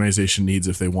the organization needs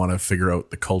if they want to figure out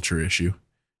the culture issue.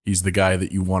 He's the guy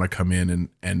that you want to come in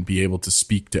and be able to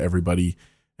speak to everybody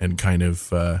and kind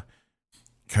of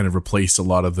replace a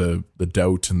lot of the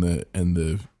doubt and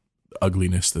the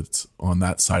ugliness that's on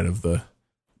that side of the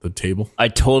table. I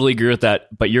totally agree with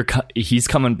that, but he's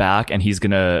coming back and he's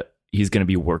gonna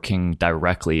be working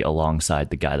directly alongside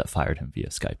the guy that fired him via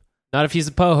Skype. Not if he's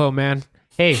a POHO, man.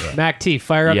 Hey, Mac T,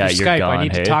 fire up your you're Skype. gone, I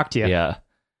need to talk to you. Yeah.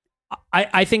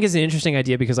 I think it's an interesting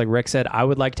idea because, like Rick said, I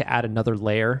would like to add another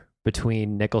layer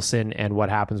between Nicholson and what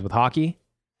happens with hockey.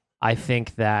 I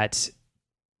think that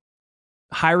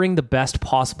hiring the best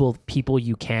possible people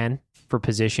you can for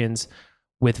positions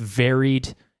with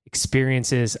varied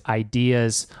experiences,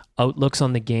 ideas, outlooks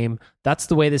on the game, that's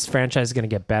the way this franchise is going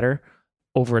to get better.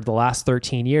 Over the last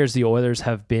 13 years, the Oilers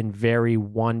have been very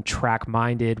one-track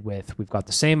minded with, we've got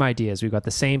the same ideas, we've got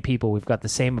the same people, we've got the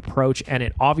same approach, and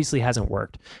it obviously hasn't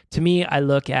worked. To me, I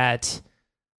look at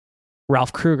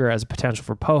Ralph Kruger as a potential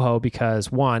for POHO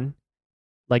because, one,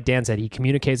 like Dan said, he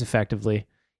communicates effectively.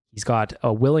 He's got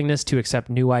a willingness to accept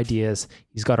new ideas.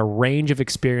 He's got a range of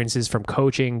experiences from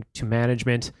coaching to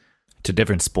management. To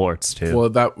different sports, too.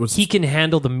 Well, he can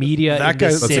handle the media in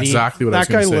the city. That's exactly what I was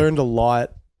That going guy to say. learned a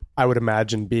lot, I would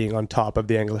imagine, being on top of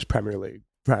the English Premier League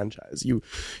franchise. You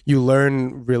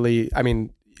learn really, I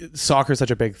mean, soccer is such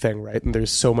a big thing, right? And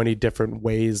there's so many different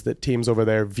ways that teams over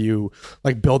there view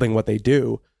like building what they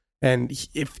do. And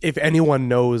if anyone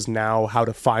knows now how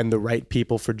to find the right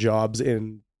people for jobs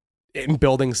in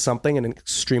building something in an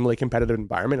extremely competitive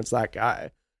environment, it's that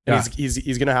guy. And Yeah.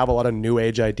 he's going to have a lot of new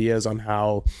age ideas on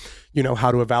how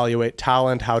to evaluate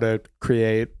talent, how to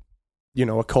create,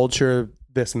 a culture,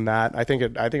 this and that. I think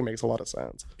it makes a lot of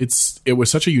sense. It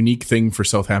was such a unique thing for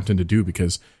Southampton to do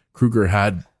because Kruger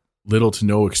had little to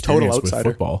no experience with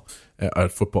outsider.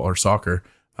 football or soccer,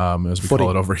 as we Footy.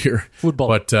 call it over here. Football.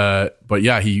 But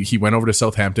yeah, he went over to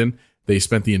Southampton. They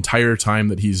spent the entire time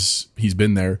that he's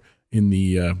been there in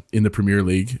the Premier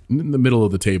League, in the middle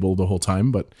of the table the whole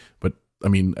time. But I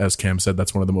mean, as Cam said,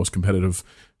 that's one of the most competitive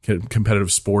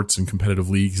sports and competitive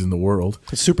leagues in the world.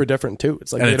 It's super different too.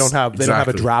 It's like And they don't have a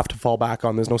exactly. draft to fall back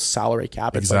on. There's no salary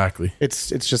cap. It's Exactly. Like, it's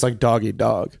just like dog eat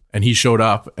dog. And he showed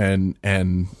up and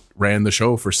ran the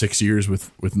show for 6 years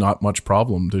with not much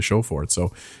problem to show for it.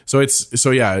 So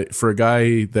yeah, for a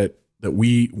guy that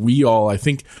we all, I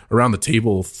think, around the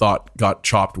table thought got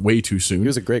chopped way too soon. He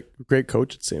was a great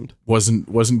coach, it seemed.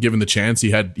 Wasn't given the chance.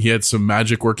 He had some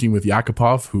magic working with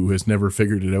Yakupov, who has never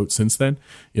figured it out since then.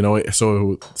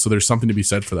 So there's something to be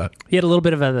said for that. He had a little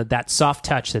bit of that soft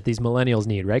touch that these millennials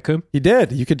need, right, Koom? He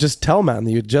did. You could just tell, man.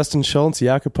 Justin Schultz,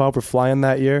 Yakupov were flying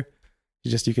that year.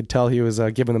 You could tell he was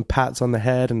giving them pats on the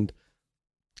head and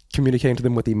communicating to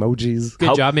them with emojis.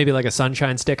 Good job. Maybe like a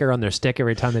sunshine sticker on their stick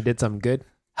every time they did something good.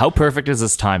 How perfect is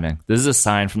this timing? This is a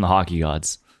sign from the hockey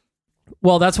gods.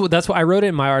 Well, that's what I wrote it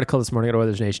in my article this morning at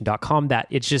OilersNation.com, that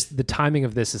it's just the timing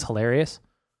of this is hilarious.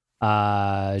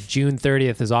 June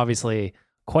 30th is obviously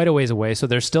quite a ways away, so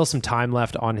there's still some time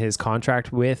left on his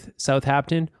contract with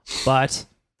Southampton, but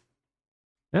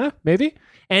yeah, maybe.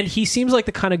 And he seems like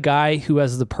the kind of guy who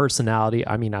has the personality.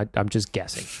 I mean, I'm just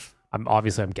guessing. I'm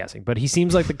guessing, but he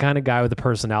seems like the kind of guy with the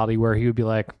personality where he would be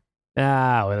like,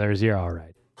 Oilers, you're all right.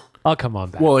 I'll come on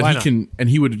back. Well, and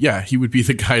he would be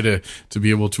the guy to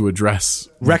be able to address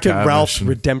Wreck-It Ralph's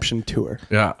redemption tour.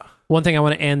 Yeah. One thing I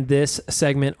want to end this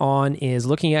segment on is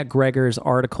looking at Gregor's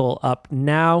article up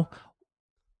now.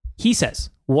 He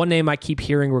says, one name I keep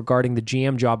hearing regarding the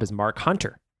GM job is Mark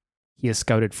Hunter. He has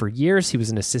scouted for years. He was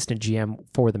an assistant GM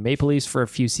for the Maple Leafs for a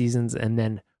few seasons, and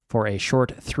then for a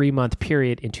short 3-month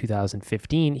period in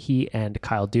 2015, he and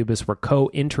Kyle Dubas were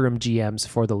co-interim GMs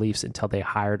for the Leafs until they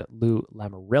hired Lou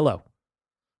Lamoriello.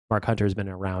 Mark Hunter has been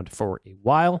around for a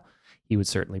while. He would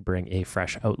certainly bring a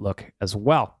fresh outlook as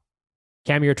well.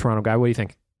 Cam, you're a Toronto guy. What do you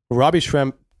think? Robbie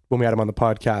Schremp, when we had him on the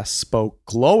podcast, spoke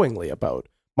glowingly about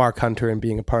Mark Hunter and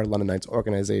being a part of London Knights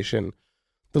organization.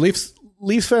 The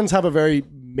Leafs fans have a very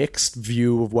mixed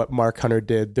view of what Mark Hunter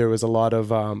did. There was a lot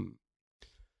of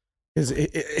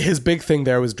his big thing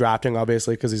there was drafting,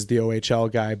 obviously, because he's the OHL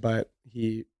guy, but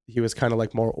he was kind of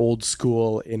like more old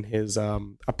school in his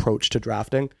approach to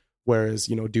drafting, whereas,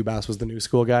 Dubas was the new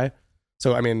school guy.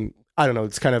 So, I mean, I don't know.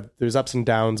 It's kind of, there's ups and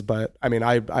downs, but I mean,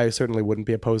 I certainly wouldn't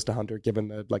be opposed to Hunter given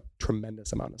the like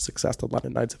tremendous amount of success the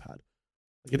London Knights have had.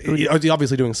 He's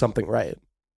obviously doing something right.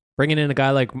 Bringing in a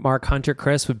guy like Mark Hunter,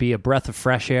 Chris, would be a breath of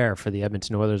fresh air for the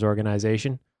Edmonton Oilers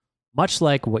organization, much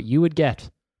like what you would get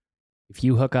if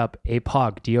you hook up a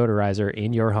POG deodorizer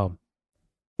in your home.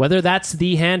 Whether that's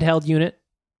the handheld unit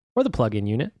or the plug-in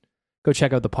unit, go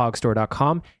check out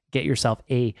thepogstore.com. Get yourself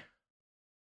a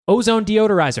ozone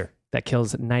deodorizer that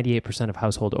kills 98% of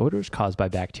household odors caused by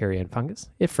bacteria and fungus.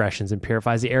 It freshens and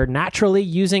purifies the air naturally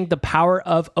using the power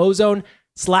of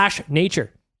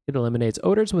ozone/nature. It eliminates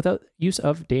odors without use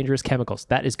of dangerous chemicals.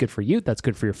 That is good for you. That's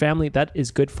good for your family. That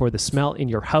is good for the smell in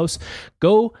your house.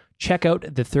 Go check out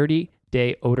the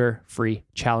 30-day odor-free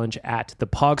challenge at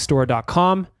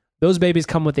thepogstore.com. Those babies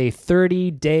come with a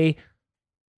 30-day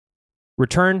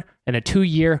return and a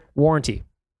 2-year warranty.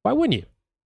 Why wouldn't you?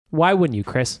 Why wouldn't you,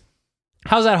 Chris?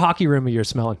 How's that hockey room of yours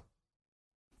smelling?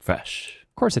 Fresh.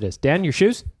 Of course it is. Dan, your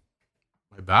shoes?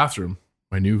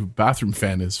 My new bathroom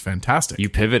fan is fantastic. You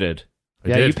pivoted. I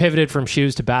did. You pivoted from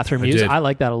shoes to bathroom use. I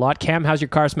like that a lot. Cam, how's your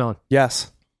car smelling?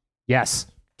 Yes.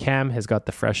 Cam has got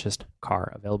the freshest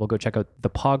car available. Go check out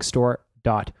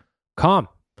thepogstore.com.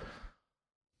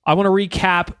 I want to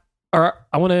recap, or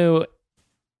I want to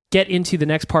get into the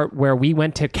next part where we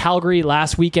went to Calgary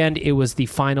last weekend. It was the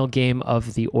final game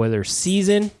of the Oilers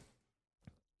season.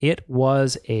 It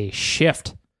was a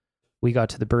shift. We got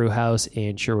to the brew house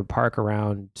in Sherwood Park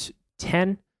around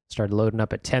 10, started loading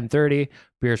up at 10:30.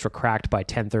 Beers were cracked by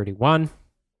 10:31.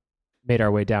 Made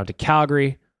our way down to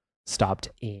Calgary, stopped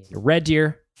in Red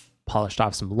Deer, polished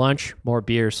off some lunch, more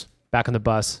beers, back on the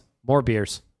bus, more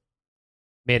beers.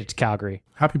 Made it to Calgary.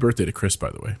 Happy birthday to Chris, by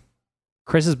the way.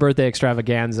 Chris's birthday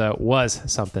extravaganza was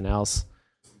something else.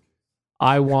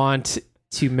 I want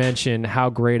to mention how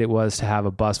great it was to have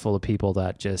a bus full of people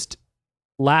that just,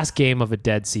 last game of a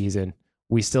dead season,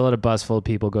 we still had a bus full of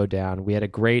people go down. We had a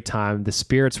great time. The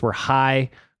spirits were high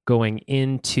going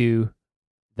into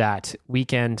that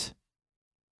weekend.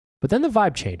 But then the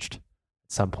vibe changed at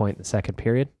some point in the second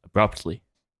period. Abruptly.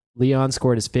 Leon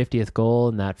scored his 50th goal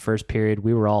in that first period.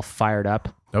 We were all fired up.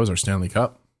 That was our Stanley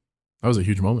Cup. That was a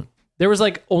huge moment. There was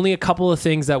like only a couple of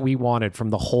things that we wanted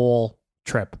from the whole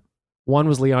trip. One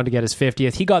was Leon to get his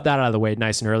 50th. He got that out of the way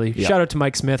nice and early. Yeah. Shout out to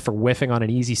Mike Smith for whiffing on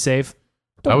an easy save.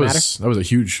 That was a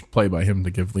huge play by him to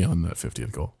give Leon that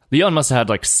 50th goal. Leon must have had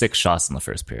like 6 shots in the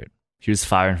first period. He was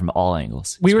firing from all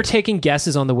angles. We were taking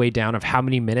guesses on the way down of how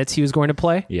many minutes he was going to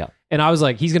play. Yeah. And I was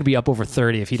like, he's going to be up over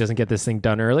 30 if he doesn't get this thing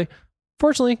done early.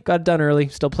 Fortunately, got it done early.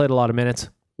 Still played a lot of minutes.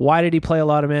 Why did he play a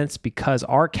lot of minutes? Because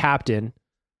our captain,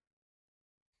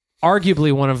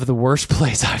 arguably one of the worst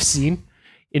plays I've seen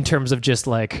in terms of just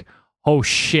like, oh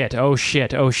shit.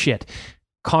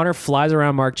 Connor flies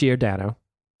around Mark Giordano.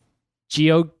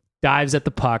 Gio dives at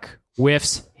the puck,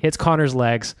 whiffs, hits Connor's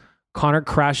legs. Connor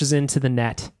crashes into the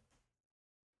net.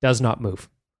 Does not move.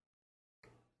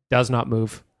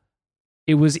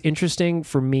 It was interesting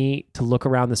for me to look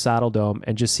around the Saddle Dome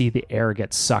and just see the air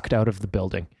get sucked out of the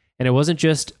building. And it wasn't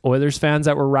just Oilers fans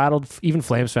that were rattled. Even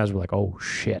Flames fans were like, oh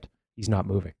shit, he's not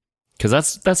moving.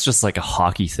 Because that's just like a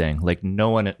hockey thing. Like no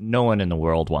one in the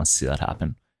world wants to see that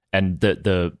happen. And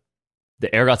the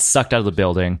air got sucked out of the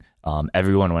building.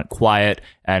 Everyone went quiet,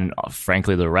 and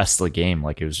frankly, the rest of the game,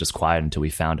 like it was just quiet until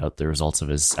we found out the results of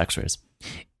his X-rays.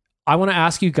 I want to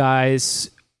ask you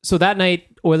guys. So that night,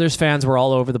 Oilers fans were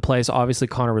all over the place. Obviously,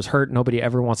 Connor was hurt. Nobody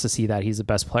ever wants to see that. He's the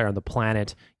best player on the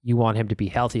planet. You want him to be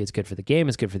healthy. It's good for the game.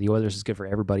 It's good for the Oilers. It's good for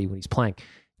everybody when he's playing.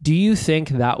 Do you think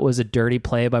that was a dirty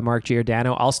play by Mark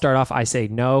Giordano? I'll start off. I say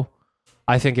no.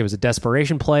 I think it was a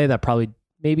desperation play that probably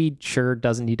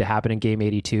doesn't need to happen in game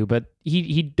 82, but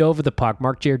he dove at the puck.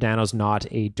 Mark Giordano's not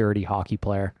a dirty hockey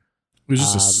player. It was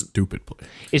just a stupid play.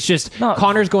 It's just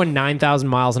Connor's going 9,000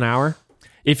 miles an hour.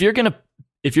 If you're gonna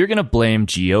blame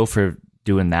Gio for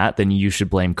doing that, then you should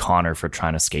blame Connor for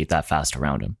trying to skate that fast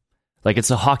around him. Like,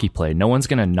 it's a hockey play. No one's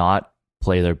gonna not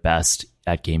play their best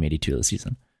at game 82 of the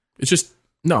season. I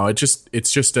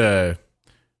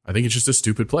think it's just a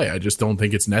stupid play. I just don't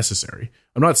think it's necessary.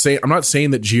 I'm not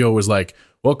saying that Gio was like,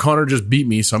 well, Connor just beat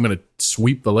me, so I'm going to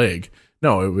sweep the leg.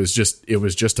 No, it was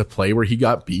just a play where he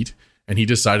got beat and he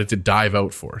decided to dive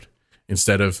out for it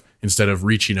instead of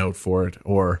reaching out for it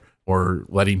or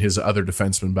letting his other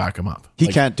defenseman back him up. He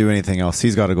can't do anything else.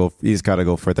 He's got to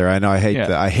go for it there. I know. I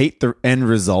hate the end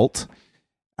result,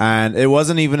 and it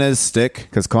wasn't even his stick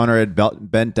because Connor had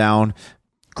bent down,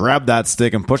 grabbed that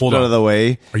stick and pushed it out of the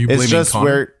way. Are you blaming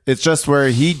Connor? It's just where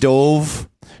he dove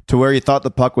to where he thought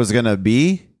the puck was going to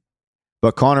be,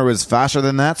 but Connor was faster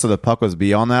than that, so the puck was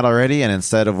beyond that already, and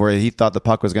instead of where he thought the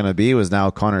puck was going to be, it was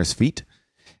now Connor's feet.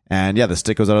 And yeah, the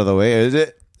stick was out of the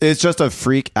way. It's just a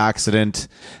freak accident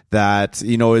that,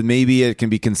 maybe it can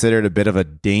be considered a bit of a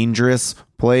dangerous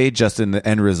play just in the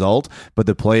end result, but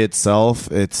the play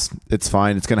itself, it's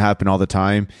fine. It's going to happen all the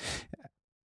time.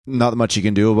 Not much you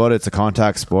can do about it. It's a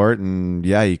contact sport, and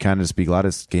yeah, you kind of just be glad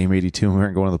it's game 82 and we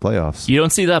aren't going to the playoffs. You don't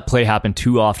see that play happen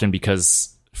too often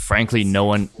because, frankly, no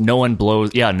one blows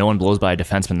by a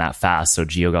defenseman that fast. So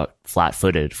Gio got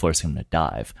flat-footed, forcing him to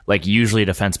dive. Like, usually a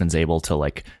defenseman's able to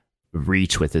like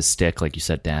reach with his stick, like you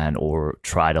said, Dan, or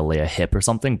try to lay a hip or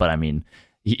something. But I mean,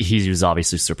 he was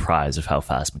obviously surprised of how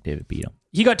fast McDavid beat him.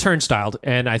 He got turnstiled,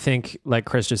 and I think, like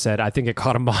Chris just said, I think it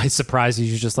caught him by surprise.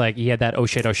 He was just like, he had that oh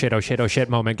shit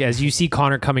moment. As you see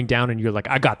Connor coming down, and you're like,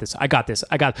 I don't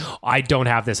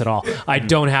have this at all. I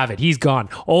don't have it. He's gone.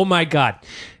 Oh my God.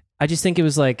 I just think it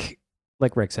was like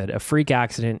Rick said, a freak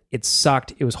accident. It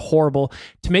sucked. It was horrible.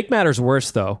 To make matters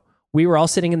worse, though, we were all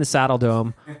sitting in the Saddle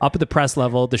Dome, up at the press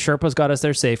level. The Sherpas got us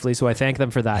there safely, so I thank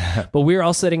them for that. But we were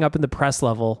all sitting up in the press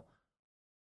level,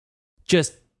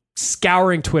 just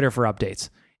scouring Twitter for updates.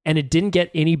 And it didn't get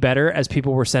any better as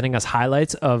people were sending us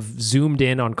highlights of zoomed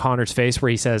in on Connor's face where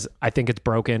he says, I think it's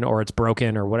broken or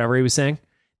whatever he was saying.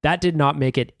 That did not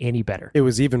make it any better. It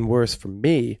was even worse for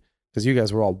me because you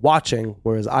guys were all watching,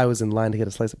 whereas I was in line to get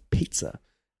a slice of pizza.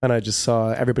 And I just saw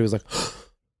everybody was like,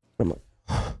 I'm like,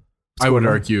 I would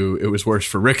argue it was worse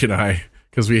for Rick and I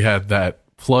because we had that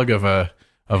plug of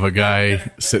a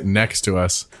guy sitting next to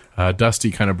us. Dusty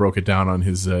kind of broke it down on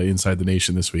his Inside the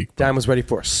Nation this week. Dan was ready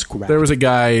for a scrap. There was a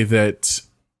guy that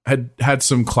had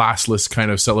some classless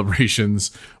kind of celebrations,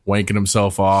 wanking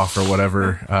himself off or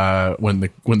whatever when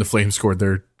the Flames scored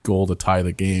their goal to tie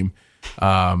the game.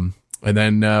 And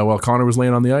then while Connor was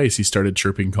laying on the ice, he started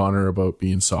chirping Connor about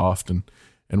being soft and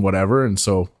whatever. And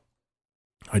so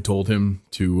I told him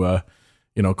to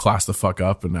class the fuck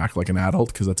up and act like an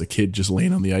adult because that's a kid just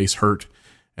laying on the ice hurt.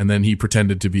 And then he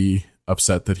pretended to be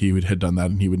upset that he had done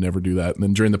that and he would never do that. And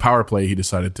then during the power play, he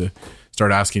decided to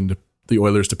start asking the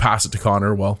Oilers to pass it to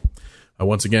Connor. Well, I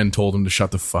once again told him to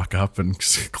shut the fuck up and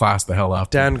class the hell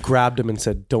up. Dan grabbed him and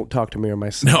said, don't talk to me or my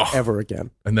son ever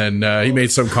again. And then he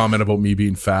made some comment about me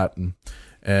being fat.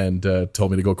 and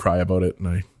told me to go cry about it.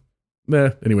 And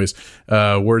anyways,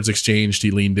 words exchanged.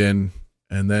 He leaned in,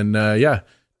 and then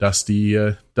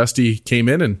Dusty came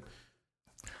in, and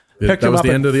that was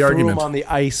the end of the argument. Him on the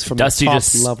ice from Dusty the top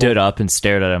just level. stood up and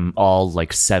stared at him all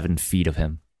like 7 feet of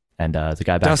him, and the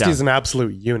guy backed Dusty's down. an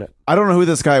absolute unit. I don't know who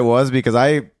this guy was because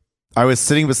I was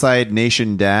sitting beside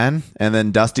Nation Dan, and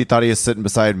then Dusty thought he was sitting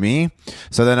beside me.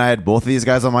 So then I had both of these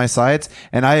guys on my sides,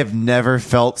 and I have never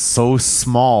felt so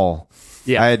small.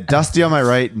 Yeah. I had Dusty on my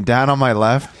right and Dan on my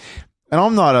left. And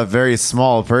I'm not a very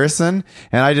small person.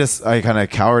 And I kind of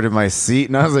cowered in my seat,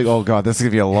 and I was like, oh God, this is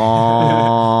going to be a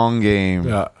long game.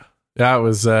 Yeah, it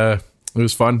was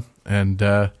fun. And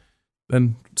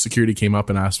then security came up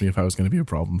and asked me if I was going to be a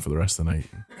problem for the rest of the night.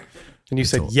 And you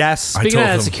said yes. Speaking of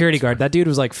that security guard, that dude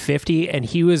was like 50, and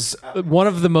he was one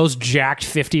of the most jacked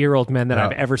 50-year-old men that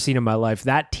I've ever seen in my life.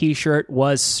 That T-shirt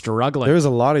was struggling. There was a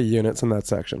lot of units in that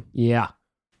section. Yeah.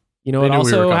 You know what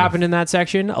also happened in that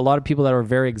section? A lot of people that were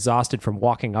very exhausted from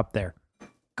walking up there.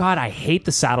 God, I hate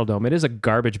the Saddle Dome. It is a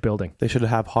garbage building. They should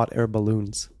have hot air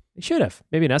balloons. They should have.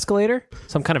 Maybe an escalator?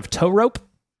 Some kind of tow rope?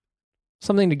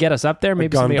 Something to get us up there?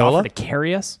 Maybe somebody offer to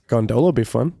carry us? Gondola would be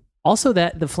fun. Also,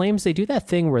 that the Flames, they do that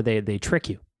thing where they trick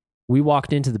you. We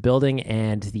walked into the building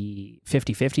and the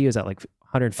 50-50 was at like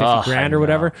 150 grand or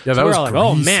whatever. Yeah, so that we was were all like,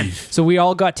 oh greasy. man. So we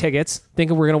all got tickets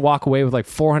thinking we're going to walk away with like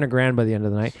 400 grand by the end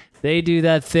of the night. They do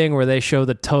that thing where they show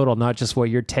the total, not just what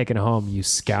you're taking home, you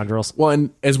scoundrels. Well,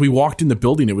 and as we walked in the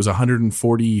building, it was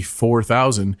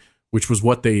 144,000, which was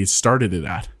what they started it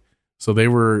at. So they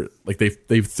were like,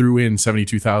 they threw in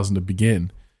 72,000 to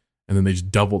begin, and then they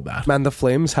just doubled that. Man, the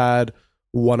Flames had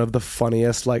one of the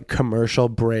funniest like commercial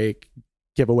break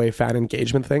giveaway fan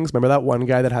engagement things. Remember that one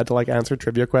guy that had to like answer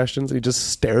trivia questions and he just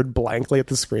stared blankly at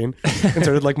the screen and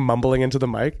started like mumbling into the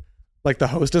mic? Like the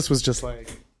hostess was just like,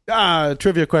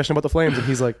 trivia question about the Flames, and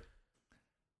he's like,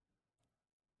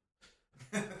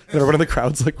 and everyone in the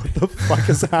crowd's like, what the fuck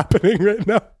is happening right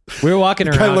now? We were walking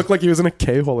The around. guy looked like he was in a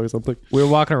K-hole or something. We were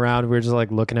walking around. We were just like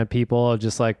looking at people,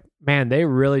 just like, man, they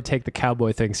really take the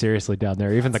cowboy thing seriously down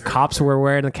there. Even the cops were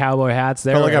wearing the cowboy hats.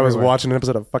 They Felt were like I was everywhere. watching an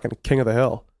episode of fucking King of the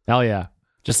Hill. Hell yeah.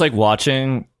 Just like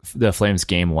watching the Flames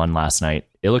game 1 last night,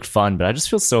 it looked fun, but I just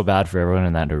feel so bad for everyone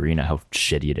in that arena, how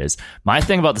shitty it is. My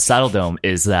thing about the Saddle Dome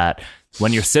is that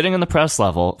when you're sitting in the press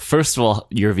level, first of all,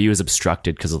 your view is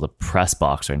obstructed because of the press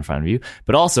box right in front of you,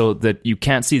 but also that you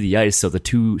can't see the ice, so the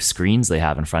 2 screens they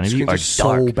have in front of you are Screens are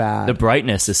dark. so bad. The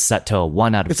brightness is set to a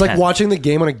 1 out of 10. It's like watching the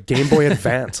game on a Game Boy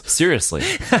Advance. Seriously.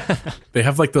 They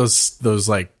have like those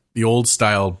like the old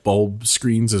style bulb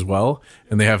screens as well,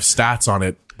 and they have stats on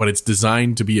it, but it's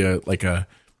designed to be a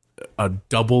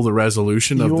double the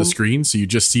resolution of the screen, so you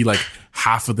just see like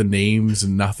half of the names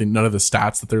and none of the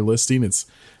stats that they're listing.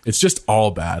 It's just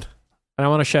all bad. And I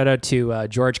want to shout out to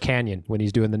George Canyon when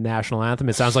he's doing the national anthem.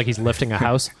 It sounds like he's lifting a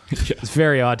house. It's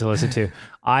very odd to listen to.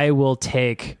 I will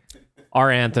take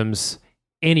our anthems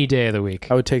any day of the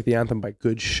week. I would take the anthem by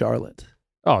Good Charlotte.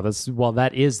 Oh,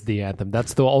 that is the anthem.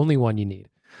 That's the only one you need.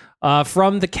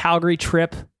 From the Calgary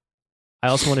trip, I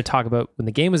also want to talk about when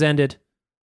the game was ended.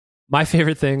 My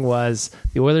favorite thing was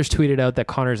the Oilers tweeted out that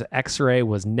Connor's X-ray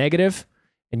was negative,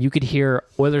 and you could hear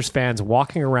Oilers fans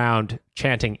walking around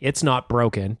chanting, "It's not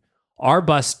broken." Our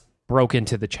bus broke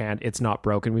into the chant, "It's not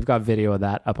broken." We've got video of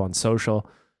that up on social.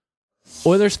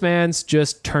 Oilers fans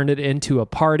just turned it into a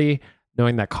party,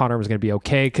 knowing that Connor was going to be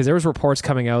okay, because there was reports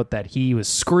coming out that he was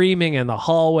screaming in the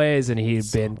hallways and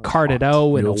he'd been carted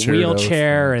out in a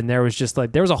wheelchair, and there was just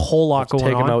like, there was a whole lot going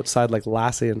Take on. him outside like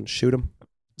Lassie and shoot him.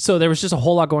 So there was just a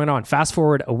whole lot going on. Fast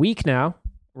forward a week now,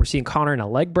 we're seeing Connor in a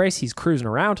leg brace. He's cruising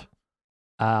around.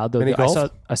 Mini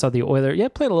golf? I saw the Oilers. Yeah,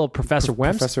 played a little Professor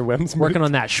Wems. Professor Wems working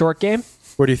on that short game.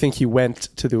 Where do you think he went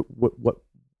to the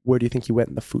where do you think he went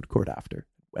in the food court after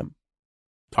Wem?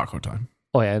 Taco time.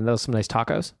 Oh yeah, and those some nice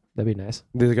tacos. That'd be nice.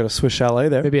 They got a Swiss Chalet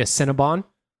there. Maybe a Cinnabon.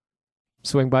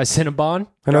 Swing by Cinnabon.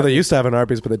 I know they used to have an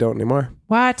Arby's, but they don't anymore.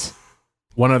 What?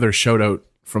 One other shout out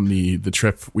from the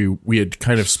trip, we had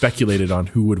kind of speculated on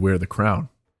who would wear the crown,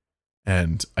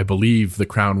 and I believe the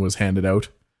crown was handed out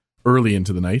early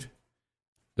into the night.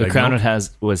 The crown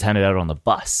was handed out on the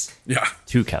bus. Yeah,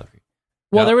 to Calgary.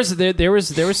 Well, there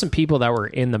was some people that were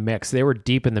in the mix. They were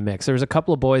deep in the mix. There was a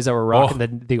couple of boys that were rocking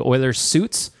the Oilers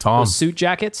suits, those suit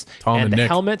jackets, and the Nick.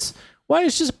 helmets. Well,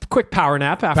 it's just a quick power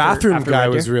nap after. Bathroom after guy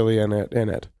Red was Deer. really in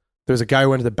it. There was a guy who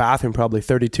went to the bathroom probably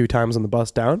 32 times on the bus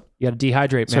down. You got to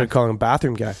dehydrate, man. Started calling him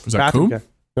bathroom guy. Was that bathroom Coombe? guy?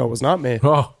 No, it was not me.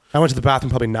 Oh, I went to the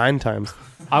bathroom probably 9 times.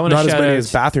 I want to not as shout many out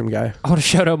as bathroom guy. I want to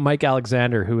shout out Mike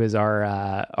Alexander, who is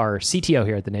our CTO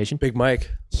here at the Nation. Big Mike.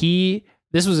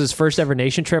 This was his first ever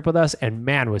Nation trip with us, and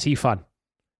man, was he fun.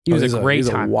 He was He's a great he's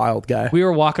time. a wild guy. We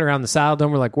were walking around the Saddle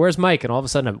Dome. We're like, where's Mike? And all of a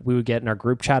sudden we would get in our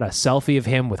group chat a selfie of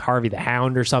him with Harvey the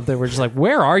Hound or something. We're just like,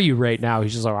 where are you right now?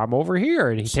 He's just like, I'm over here.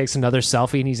 And he takes another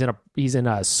selfie and he's in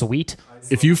a suite.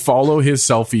 If you follow his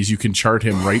selfies, you can chart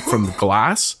him right from the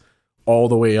glass all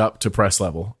the way up to press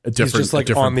level. At different, He's just like at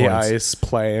different on the points. ice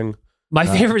playing. My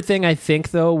favorite thing, I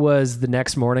think, though, was the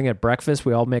next morning at breakfast.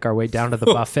 We all make our way down to the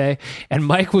buffet, and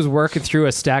Mike was working through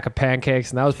a stack of pancakes,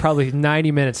 and that was probably 90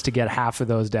 minutes to get half of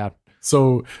those down.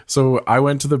 So I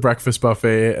went to the breakfast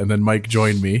buffet, and then Mike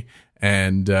joined me,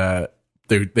 and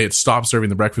they had stopped serving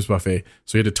the breakfast buffet,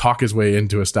 so he had to talk his way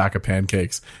into a stack of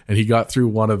pancakes, and he got through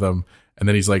one of them, and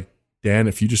then he's like, Dan,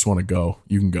 if you just want to go,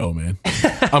 you can go, man.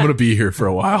 I'm going to be here for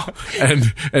a while.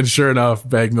 And sure enough,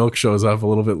 Bag Milk shows up a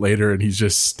little bit later, and he's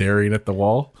just staring at the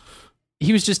wall.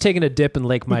 He was just taking a dip in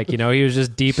Lake Mike, He was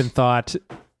just deep in thought,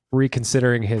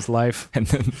 reconsidering his life and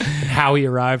how he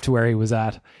arrived to where he was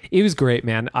at. It was great,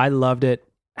 man. I loved it.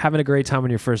 Having a great time on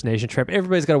your First Nation trip.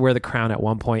 Everybody's got to wear the crown at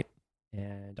one point,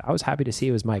 and I was happy to see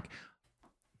it was Mike.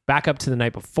 Back up to the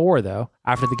night before, though.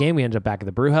 After the game, we ended up back at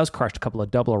the brew house, crushed a couple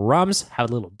of double rums, had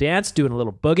a little dance, doing a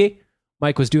little boogie.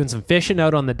 Mike was doing some fishing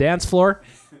out on the dance floor.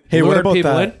 Hey, what lured about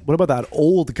people that? in. What about that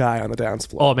old guy on the dance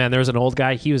floor? Oh, man, there was an old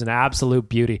guy. He was an absolute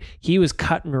beauty. He was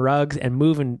cutting rugs and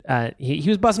moving. He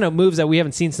was busting out moves that we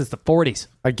haven't seen since the 40s.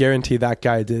 I guarantee that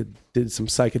guy did some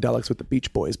psychedelics with the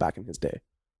Beach Boys back in his day.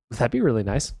 That'd be really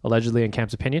nice, allegedly in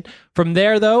Cam's opinion. From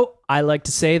there, though, I like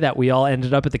to say that we all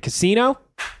ended up at the casino.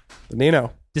 The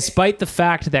Nino. Despite the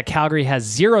fact that Calgary has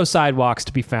 0 sidewalks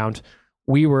to be found,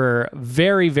 we were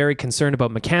very, very concerned about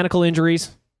mechanical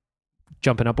injuries,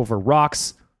 jumping up over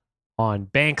rocks, on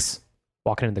banks,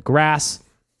 walking in the grass.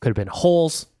 Could have been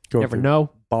holes. Going Never through know.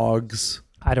 Bogs.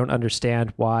 I don't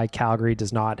understand why Calgary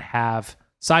does not have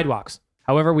sidewalks.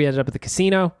 However, we ended up at the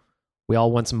casino. We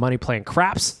all won some money playing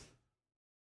craps.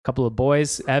 A couple of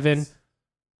boys, Evan,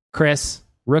 Chris,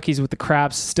 rookies with the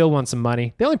craps, still won some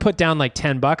money. They only put down like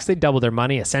 $10. They doubled their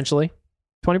money, essentially.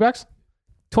 $20?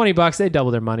 $20, they double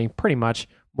their money, pretty much,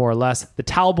 more or less. The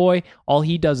towel boy, all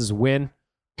he does is win.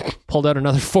 Pulled out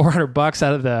another $400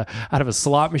 out of a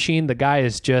slot machine. The guy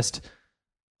is just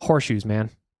horseshoes, man.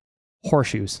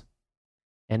 Horseshoes.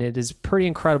 And it is pretty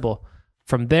incredible.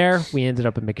 From there, we ended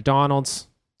up at McDonald's.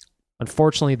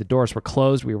 Unfortunately, the doors were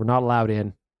closed. We were not allowed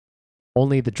in.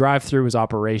 Only the drive-thru was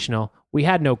operational. We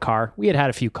had no car. We had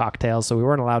a few cocktails, so we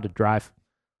weren't allowed to drive.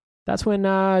 That's when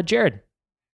Jared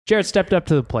stepped up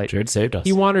to the plate. Jared saved us.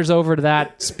 He wanders over to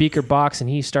that speaker box and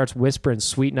he starts whispering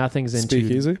sweet nothings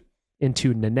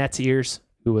into Nanette's ears,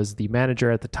 who was the manager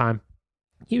at the time.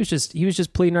 He was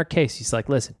just pleading our case. He's like,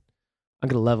 listen, I'm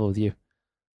going to level with you.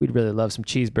 We'd really love some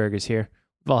cheeseburgers here.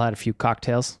 We've all had a few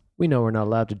cocktails. We know we're not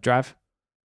allowed to drive.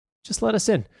 Just let us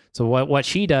in. So what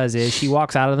she does is she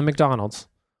walks out of the McDonald's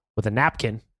with a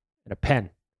napkin and a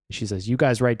pen. She says, you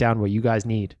guys write down what you guys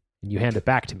need and you hand it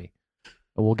back to me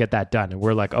and we'll get that done. And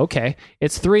we're like, okay.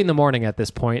 It's 3 a.m. at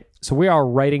this point. So we are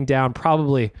writing down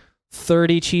probably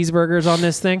 30 cheeseburgers on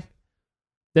this thing.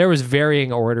 There was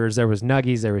varying orders. There was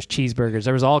nuggies. There was cheeseburgers.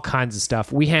 There was all kinds of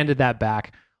stuff. We handed that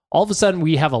back. All of a sudden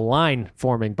we have a line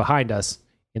forming behind us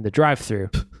in the drive-thru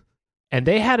and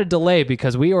they had a delay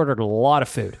because we ordered a lot of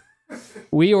food.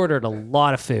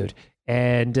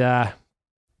 And I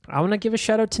want to give a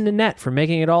shout out to Nanette for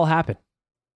making it all happen.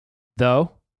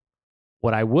 Though,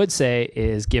 what I would say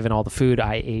is, given all the food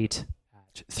I ate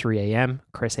at 3 a.m.,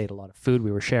 Chris ate a lot of food.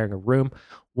 We were sharing a room.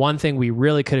 One thing we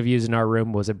really could have used in our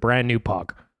room was a brand new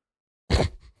Pog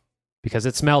because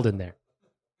it smelled in there.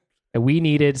 And we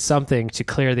needed something to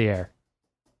clear the air.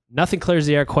 Nothing clears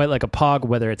the air quite like a Pog,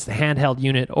 whether it's the handheld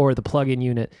unit or the plug-in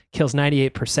unit. Kills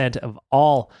 98% of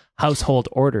all household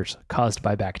odors caused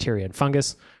by bacteria and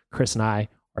fungus. Chris and I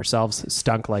ourselves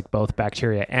stunk like both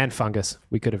bacteria and fungus.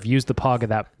 We could have used the Pog at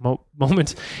that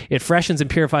moment. It freshens and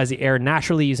purifies the air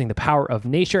naturally using the power of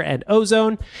nature and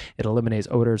ozone. It eliminates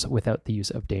odors without the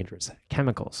use of dangerous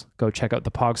chemicals. Go check out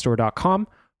thepogstore.com.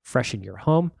 Freshen your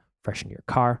home, freshen your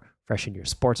car, freshen your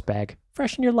sports bag,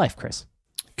 freshen your life, Chris.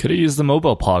 Could have used the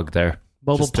mobile Pog there.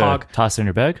 Mobile Just Pog. Toss in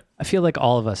your bag. I feel like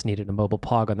all of us needed a mobile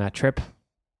Pog on that trip.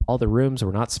 All the rooms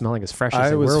were not smelling as fresh as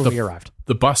they were when we arrived.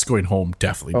 The bus going home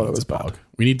definitely needs a Pog.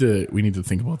 We need to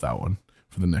think about that one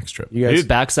for the next trip. Maybe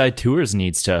Backside Tours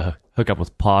needs to hook up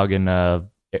with Pog and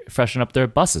freshen up their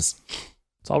buses.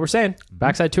 That's all we're saying.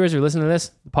 Backside Tours, you're listening to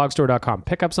this, thepogstore.com.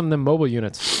 Pick up some of them mobile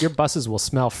units. Your buses will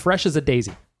smell fresh as a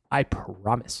daisy. I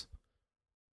promise.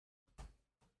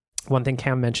 One thing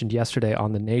Cam mentioned yesterday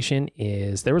on The Nation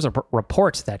is there was a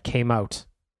report that came out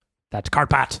that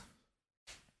Karpat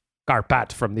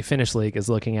from the Finnish League is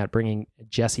looking at bringing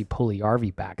Jesse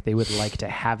Puljujärvi back. They would like to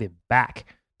have him back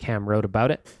Cam wrote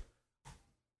about it.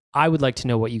 I would like to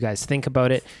know what you guys think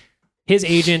about it. His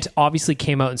agent obviously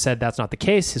came out and said that's not the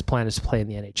case. His plan is to play in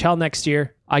the NHL next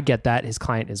year. I get that. His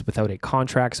client is without a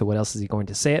contract, so what else is he going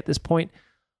to say at this point?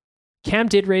 Cam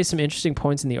did raise some interesting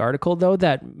points in the article, though,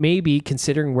 that maybe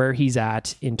considering where he's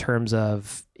at in terms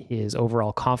of his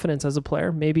overall confidence as a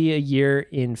player, maybe a year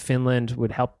in Finland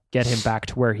would help get him back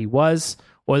to where he was.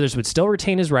 Oilers would still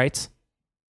retain his rights.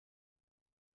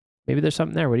 Maybe there's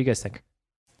something there. What do you guys think?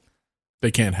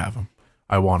 They can't have him.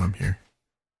 I want him here.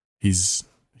 He's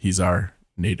our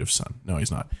native son. No,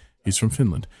 he's not. He's from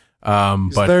Finland.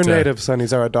 He's their native son.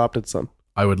 He's our adopted son.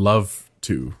 I would love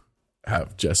to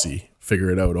have Jesse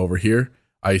figure it out over here.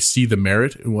 I see the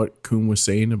merit in what Kuhn was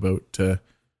saying about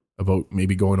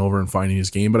maybe going over and finding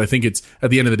his game, but I think it's at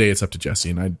the end of the day, it's up to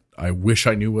Jesse. And I wish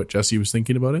I knew what Jesse was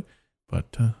thinking about it, but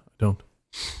I don't.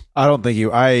 I don't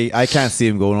think I can't see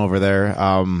him going over there.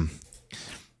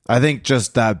 I think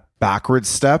just that backward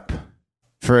step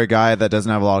for a guy that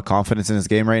doesn't have a lot of confidence in his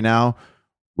game right now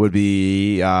would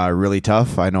be really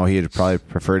tough. I know he'd probably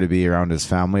prefer to be around his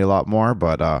family a lot more,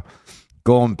 but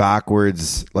going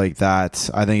backwards like that,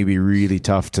 I think it'd be really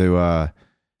tough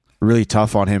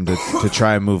on him to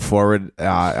try and move forward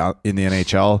in the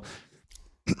NHL.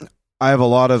 I have a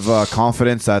lot of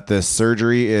confidence that this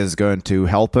surgery is going to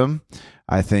help him.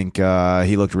 I think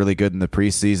he looked really good in the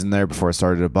preseason there before it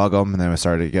started to bug him, and then it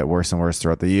started to get worse and worse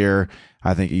throughout the year.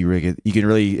 I think you can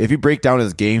really, if you break down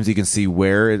his games, you can see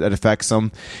where it affects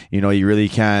him. You know, you really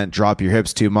can't drop your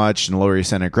hips too much and lower your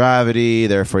center of gravity.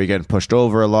 Therefore, you're getting pushed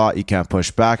over a lot. You can't push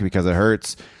back because it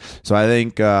hurts. So I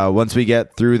think once we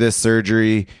get through this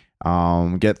surgery,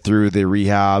 get through the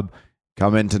rehab,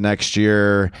 come into next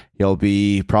year, he'll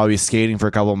be probably skating for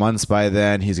a couple of months by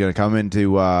then. He's going to come into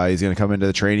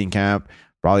the training camp,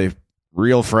 probably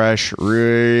real fresh,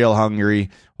 real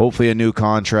hungry, hopefully a new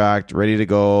contract, ready to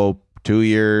go. 2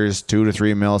 years, $2 to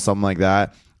 $3 million, something like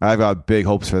that. I've got big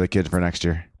hopes for the kid for next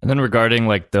year. And then regarding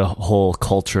like the whole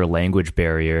culture language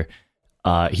barrier,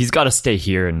 he's got to stay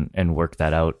here and work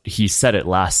that out. He said it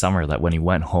last summer that when he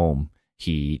went home,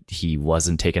 he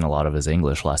wasn't taking a lot of his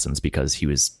English lessons because he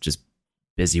was just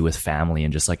busy with family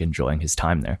and just like enjoying his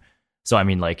time there. So, I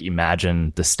mean, like,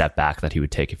 imagine the step back that he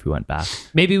would take if he went back.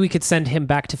 Maybe we could send him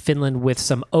back to Finland with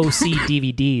some OC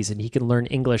DVDs and he can learn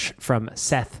English from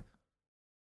Seth.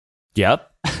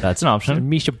 Yep, that's an option.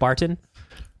 Misha Barton.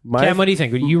 Cam, what do you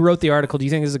think? You wrote the article. Do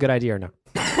you think this is a good idea or no?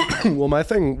 Well, my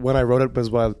thing when I wrote it was,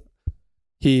 well,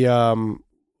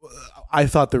 I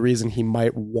thought the reason he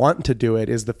might want to do it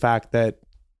is the fact that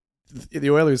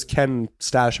the Oilers can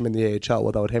stash him in the AHL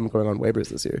without him going on waivers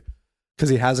this year, because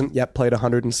he hasn't yet played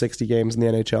 160 games in the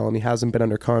NHL and he hasn't been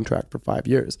under contract for 5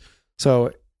 years.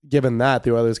 So given that,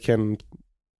 the Oilers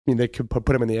they could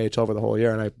put him in the AHL for the whole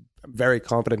year, and I'm very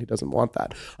confident he doesn't want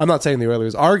that. I'm not saying the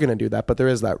Oilers are going to do that, but there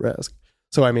is that risk.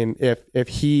 So, I mean, if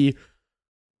he,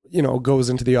 goes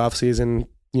into the offseason,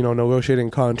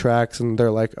 negotiating contracts and they're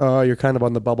like, oh, you're kind of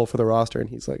on the bubble for the roster. And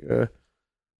he's like,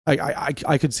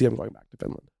 I could see him going back to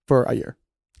Finland for a year.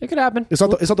 It could happen. It's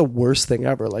not the worst thing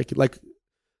ever.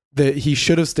 He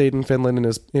should have stayed in Finland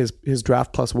in his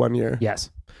draft plus 1 year.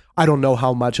 Yes. I don't know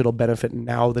how much it'll benefit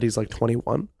now that he's like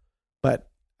 21, but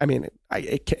I mean,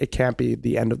 it can't be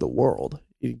the end of the world.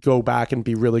 You go back and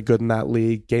be really good in that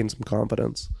league, gain some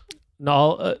confidence.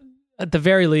 No, at the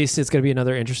very least, it's going to be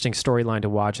another interesting storyline to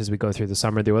watch as we go through the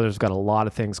summer. The Oilers have got a lot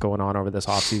of things going on over this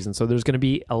offseason, so there's going to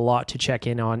be a lot to check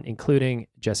in on, including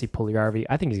Jesse Puljujarvi.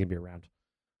 I think he's going to be around.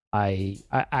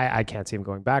 I can't see him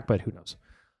going back, but who knows?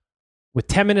 With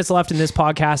 10 minutes left in this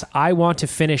podcast, I want to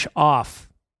finish off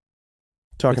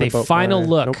with a final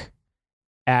look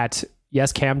at...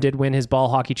 Yes, Cam did win his ball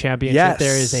hockey championship. Yes,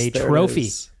 there is a trophy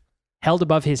held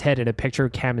above his head, and a picture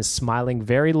of Cam is smiling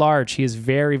very large. He is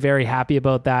very, very happy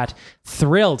about that,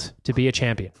 thrilled to be a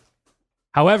champion.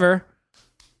 However,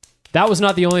 that was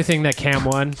not the only thing that Cam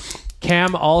won.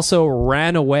 Cam also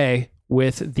ran away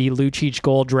with the Lucic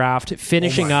Gold draft,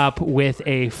 finishing up with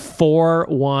a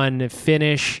 4-1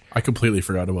 finish. I completely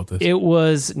forgot about this. It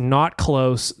was not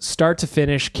close. Start to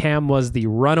finish, Cam was the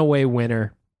runaway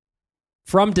winner.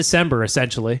 From December,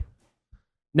 essentially.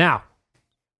 Now,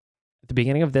 at the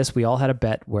beginning of this, we all had a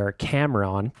bet where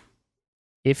Cameron,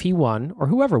 if he won, or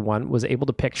whoever won, was able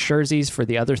to pick jerseys for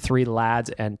the other three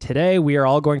lads. And today, we are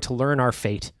all going to learn our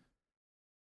fate.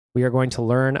 We are going to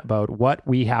learn about what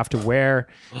we have to wear.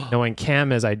 Knowing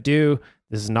Cam as I do,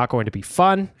 this is not going to be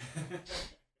fun.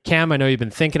 Cam, I know you've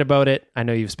been thinking about it. I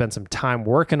know you've spent some time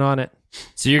working on it.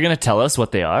 So you're going to tell us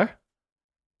what they are?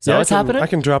 So what's happening? I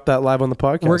can drop that live on the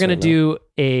podcast. We're going to right do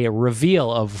a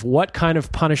reveal of what kind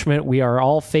of punishment we are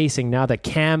all facing now that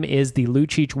Cam is the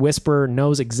Lucic whisperer,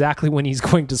 knows exactly when he's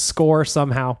going to score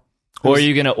somehow. Or are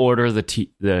you going to order the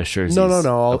jerseys?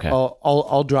 No. Okay.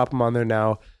 I'll drop them on there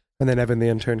now, and then Evan, the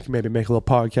intern, can maybe make a little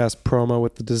podcast promo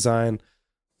with the design.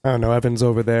 I don't know. Evan's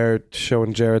over there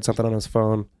showing Jared something on his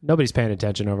phone. Nobody's paying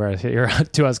attention over here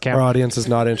to us, Cam. Our audience is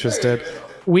not interested.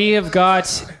 We have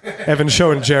got... Evan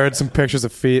showing Jared some pictures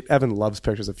of feet. Evan loves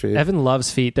pictures of feet. Evan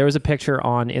loves feet. There was a picture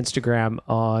on Instagram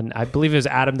I believe it was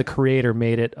Adam the creator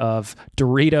made it, of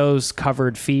Doritos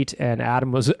covered feet, and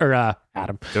Doritos.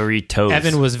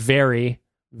 Evan was very,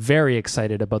 very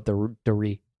excited about the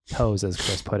Doritos, as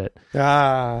Chris put it.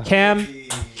 Cam,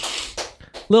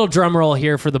 little drum roll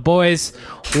here for the boys.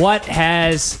 What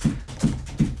has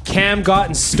Cam got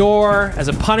in store as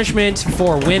a punishment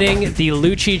for winning the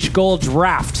Lucic Gold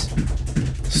Draft?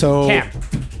 So, Cam.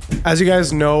 As you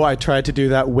guys know, I tried to do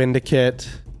that Windicate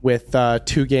with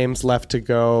 2 games left to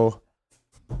go.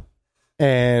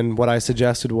 And what I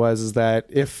suggested is that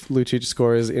if Lucic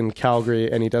scores in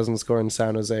Calgary and he doesn't score in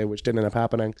San Jose, which didn't end up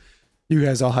happening, you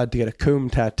guys all had to get a Coombe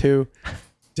tattoo.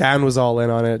 Dan was all in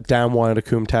on it. Dan wanted a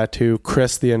Coombe tattoo.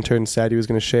 Chris, the intern, said he was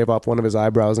going to shave off one of his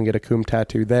eyebrows and get a Coombe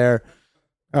tattoo there.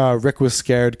 Rick was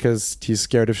scared because he's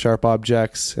scared of sharp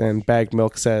objects, and Bagged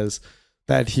Milk says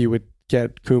that he would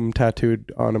get Coombe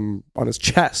tattooed on him on his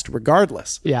chest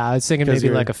regardless. Yeah, I was thinking maybe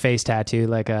like a face tattoo,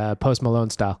 like a Post Malone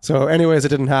style. So anyways, it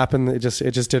didn't happen. It just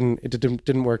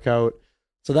didn't work out.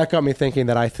 So that got me thinking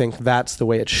that I think that's the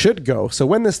way it should go. So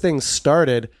when this thing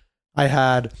started, I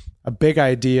had a big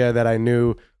idea that I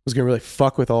knew was going to really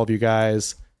fuck with all of you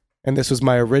guys. And this was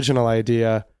my original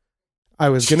idea. I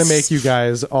was going to make you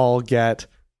guys all get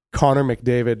Connor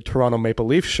McDavid Toronto Maple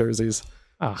Leafs jerseys.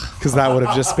 Because that would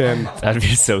have just been... That'd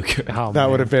be so good. That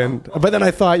would have been... But then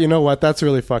I thought, you know what? That's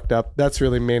really fucked up. That's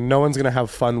really mean. No one's going to have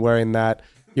fun wearing that.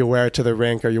 You wear it to the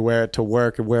rink, or you wear it to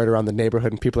work, or wear it around the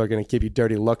neighborhood, and people are going to give you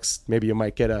dirty looks. Maybe you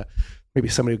might get maybe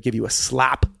somebody will give you a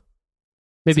slap.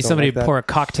 Maybe somebody pour a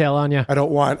cocktail on you. I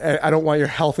don't want your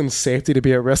health and safety to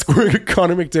be at risk wearing a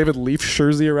Connor McDavid Leaf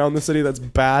jersey around the city. That's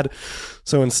bad.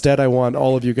 So instead, I want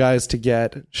all of you guys to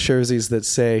get jerseys that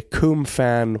say Coombe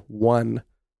Fan 1.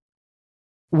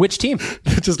 Which team?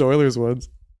 Just Oilers ones.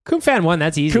 Coombe Fan 1,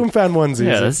 that's easy. Coombe Fan 1's easy.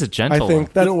 Yeah, that's a gentle I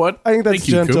think that, you know what? I think that's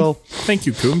gentle. Thank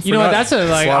you, Coombe. You know what? That's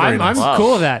I'm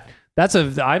cool with that.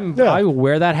 I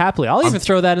wear that happily. I'll even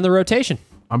throw that in the rotation.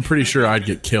 I'm pretty sure I'd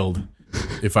get killed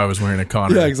if I was wearing a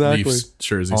Connor Leafs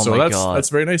jersey. Oh so that's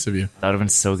very nice of you. That would have been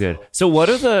so good. So what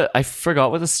are I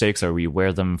forgot what the stakes are. We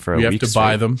wear them for a week. We have to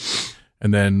buy them,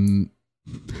 and then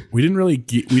we didn't really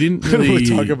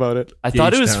talk about it. I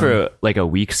thought it was for like a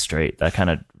week straight. That kind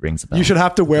of rings a bell. You should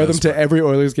have to wear them to every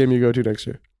Oilers game you go to next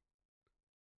year.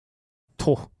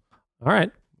 All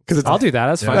right. I'll do that.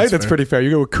 That's fine. I think that's pretty fair.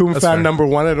 You go with Coombe Fan number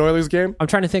 1 at Oilers game. I'm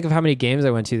trying to think of how many games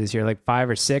I went to this year, like 5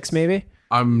 or 6 maybe.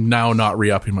 I'm now not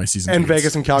re-upping my season and tickets,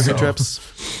 Vegas and Calgary trips.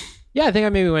 Yeah, I think I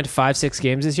maybe went to 5-6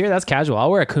 games this year. That's casual.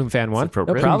 I'll wear a Coombe Fan 1. No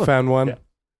problem. Coombe Fan 1. Yeah.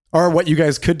 Or what you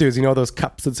guys could do is, those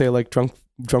cups that say like drunk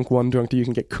 1, drunk 2, you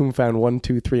can get Coombe Fan 1,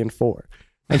 2, 3, and 4.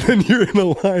 And then you're in a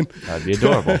line. That'd be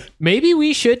adorable. Maybe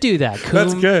we should do that.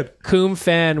 That's good. Coombe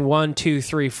Fan 1, 2,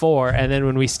 3, 4. And then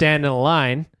when we stand in a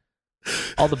line,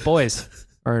 all the boys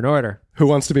are in order. Who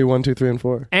wants to be 1, 2, 3, and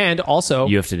 4? And also,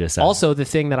 you have to decide. Also, the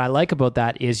thing that I like about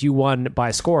that is you won by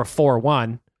a score of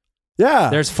 4-1. Yeah.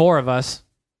 There's 4 of us.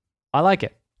 I like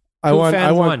it. I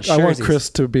want Chris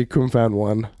to be Coombe Fan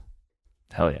 1.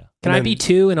 Hell yeah. Can I be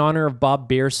 2 in honor of Bob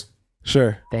Beers?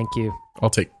 Sure. Thank you. I'll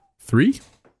take 3.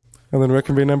 And then Rick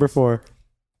can be number 4.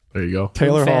 There you go.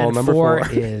 Taylor Coombe Hall, Fan number 4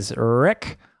 4 is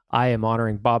Rick. I am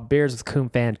honoring Bob Beers with Coombe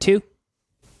Fan 2.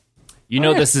 You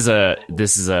know, this is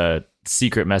a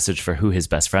secret message for who his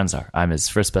best friends are. I'm his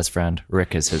first best friend.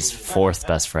 Rick is his 4th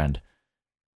best friend.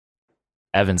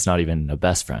 Evan's not even a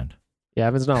best friend. Yeah,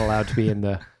 Evan's not allowed to be in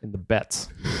the bets.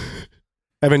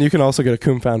 Evan, you can also get a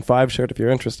Coombe Fan 5 shirt if you're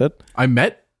interested. I've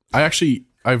meant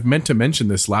to mention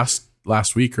this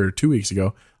last week or 2 weeks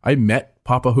ago. I met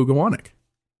Papa Hugowanek.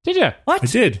 Did you? What? I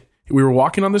did. We were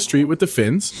walking on the street with the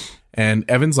Finns, and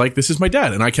Evan's like, "This is my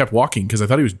dad," and I kept walking because I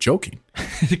thought he was joking.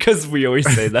 Because we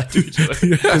always say that to each other.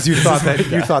 Because you thought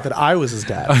that I was his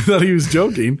dad. I thought he was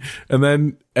joking, and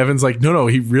then Evan's like, "No,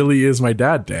 he really is my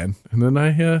dad, Dan." And then I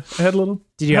had a little.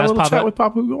 Did you ask Papa chat with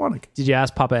Papa Hugowanek? Did you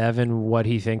ask Papa Evan what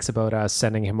he thinks about us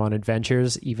sending him on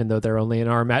adventures, even though they're only in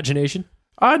our imagination?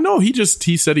 No, he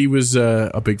said he was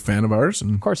a big fan of ours,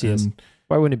 and of course he is.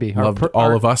 Why wouldn't it be? Loved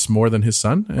all of us more than his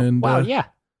son. And wow, yeah,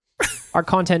 our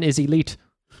content is elite.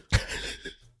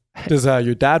 Does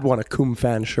your dad want a Coombe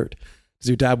Fan shirt? Does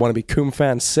your dad want to be Coom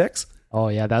Fan 6? Oh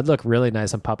yeah, that'd look really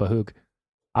nice on Papa Hoog.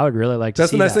 I would really like to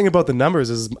That's see the nice that. thing about the numbers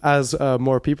is as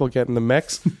more people get in the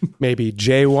mix, maybe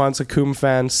Jay wants a Coom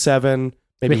Fan 7.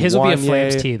 Maybe But his will be a Wanye-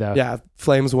 Flames tee, though. Yeah,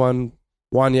 Flames 1.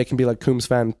 Wanye can be like Coom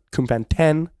Fan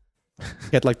 10.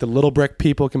 Get like the Little Brick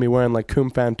people can be wearing like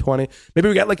Coom Fan 20. Maybe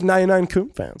we got like 99 Coom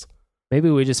Fans. Maybe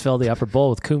we just fill the upper bowl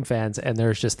with Coom fans, and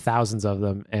there's just thousands of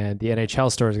them, and the NHL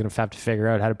store is going to have to figure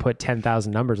out how to put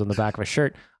 10,000 numbers on the back of a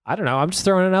shirt. I don't know. I'm just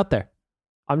throwing it out there.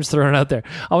 I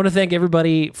want to thank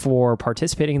everybody for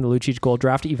participating in the Lucic goal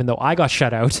draft, even though I got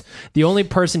shut out. The only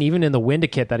person even in the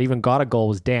Windicate that even got a goal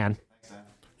was Dan.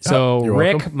 So You're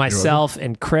Rick, welcome. myself,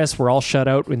 and Chris were all shut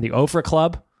out in the Ofra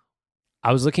Club.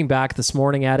 I was looking back this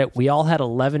morning at it. We all had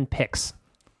 11 picks.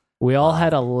 We all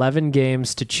had 11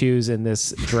 games to choose in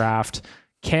this draft.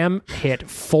 Cam hit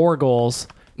 4 goals,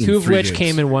 In 2 of 3 which games.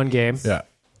 came in one game. Yeah.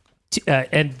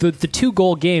 And the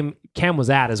 2-goal game Cam was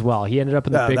at as well. He ended up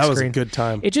in the Yeah, big that was screen. a good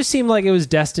time. It just seemed like it was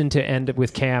destined to end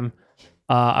with Cam.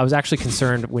 I was actually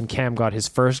concerned when Cam got his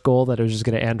first goal that it was just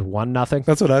going to end 1-0.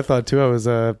 That's what I thought too. I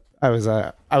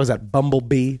was at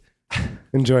Bumblebee,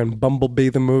 enjoying Bumblebee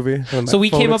the movie. when So my we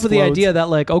phone came up with the explodes. idea that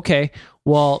like, okay,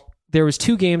 well, there was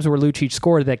 2 games where Lucic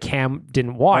scored that Cam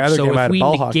didn't My watch. other So game I if had we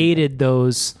ball hockey. negated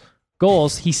those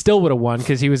goals, he still would have won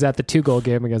because he was at the 2-goal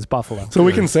game against Buffalo. So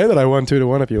we can say that I won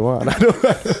 2-1 if you want. I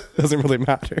don't, doesn't really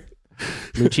matter.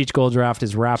 Lucic goal draft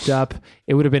is wrapped up.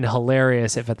 It would have been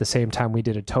hilarious if at the same time we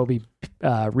did a Toby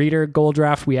Reader goal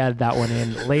draft. We added that one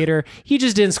in later. He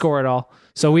just didn't score at all.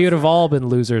 So we would have all been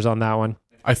losers on that one.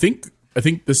 I think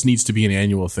this needs to be an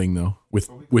annual thing though,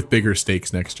 with bigger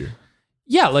stakes next year.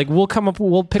 Yeah, like we'll pick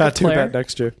a Tattoo player. bet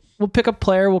next year. We'll pick a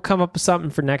player. We'll come up with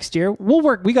something for next year. We'll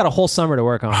work. We got a whole summer to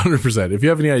work on. 100%. If you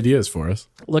have any ideas for us.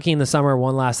 Looking in the summer,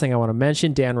 one last thing I want to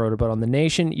mention. Dan wrote about on The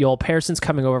Nation. Joel Persson's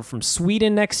coming over from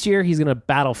Sweden next year. He's going to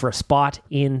battle for a spot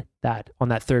on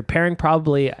that third pairing.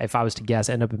 Probably, if I was to guess,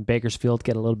 end up in Bakersfield,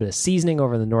 get a little bit of seasoning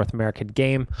over the North American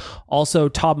game. Also,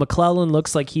 Todd McClellan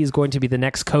looks like he's going to be the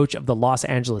next coach of the Los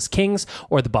Angeles Kings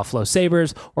or the Buffalo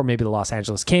Sabres, or maybe the Los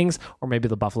Angeles Kings, or maybe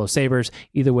the Buffalo Sabres.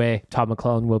 Either way, Todd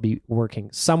McClellan will be working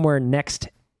somewhere next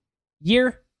year.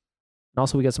 And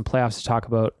also, we got some playoffs to talk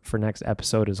about for next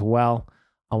episode as well.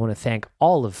 I want to thank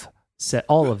all of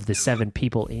the 7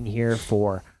 people in here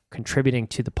for contributing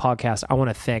to the podcast. I want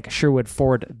to thank Sherwood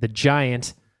Ford, the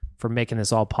Giant, for making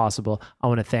this all possible. I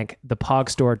want to thank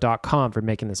thepogstore.com for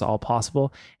making this all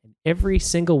possible. And every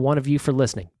single one of you for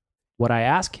listening. What I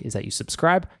ask is that you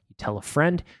subscribe, you tell a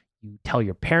friend, you tell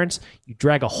your parents, you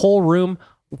drag a whole room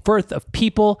worth of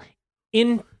people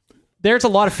in. There's a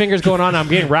lot of fingers going on. I'm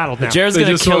getting rattled now. Jared's They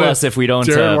going just to kill wanna- us if we don't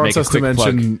Jared make wants a us to quick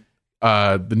plug. mention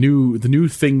the new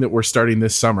thing that we're starting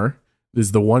this summer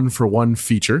is the 1-for-1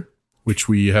 feature, which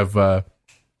we have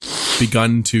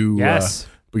begun to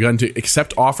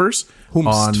accept offers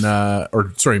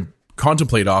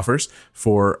contemplate offers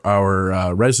for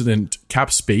our resident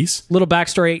cap space. Little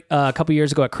backstory. A couple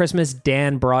years ago at Christmas,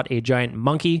 Dan brought a giant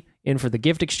monkey in for the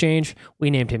gift exchange. We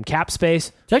named him Cap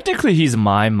Space. Technically, he's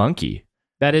my monkey.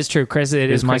 That is true, Chris. It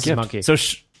is my Chris's gift. monkey. So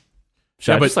should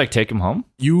Yeah, I but- just take him home?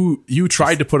 You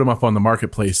tried to put him up on the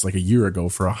marketplace like a year ago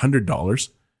for $100,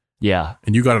 Yeah.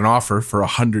 and you got an offer for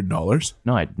 $100,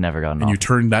 No, I'd never gotten and you off.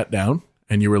 turned that down,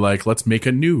 and you were like, "Let's make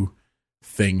a new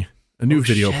thing, a new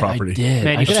video property." Man, you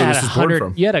That's could where have this had is born 100.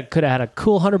 from. You could have had a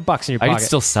cool $100 in your I pocket. could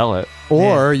still sell it.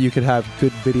 Or you could have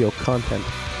good video content.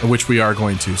 Which we are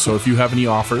going to. So if you have any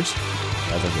offers,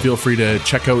 feel free to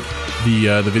check out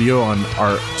the video on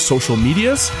our social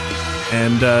medias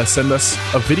and send us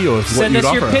a video of what Send you'd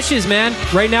us your offer us. pitches, man.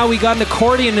 Right now, we got an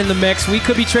accordion in the mix. We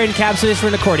could be trading Cap Space for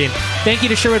an accordion. Thank you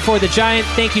to Sherwood Ford the Giant.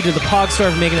 Thank you to the Pog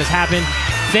Store for making this happen.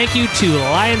 Thank you to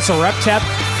Lion Sareptep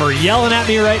for yelling at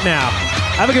me right now.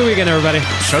 Have a good weekend, everybody.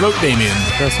 Shout out Damien.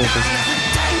 That's what this-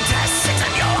 Time to sit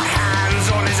on your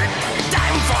hands, or is it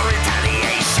time for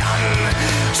retaliation?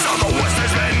 So the worst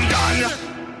has been done.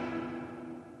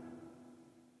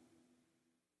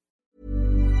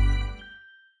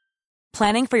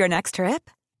 Planning for your next trip?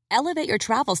 Elevate your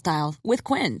travel style with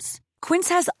Quince. Quince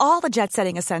has all the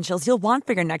jet-setting essentials you'll want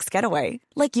for your next getaway,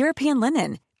 like European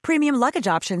linen, premium luggage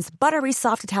options, buttery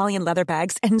soft Italian leather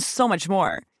bags, and so much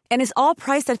more. And is all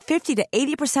priced at 50 to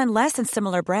 80% less than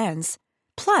similar brands.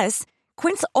 Plus,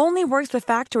 Quince only works with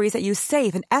factories that use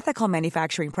safe and ethical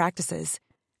manufacturing practices.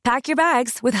 Pack your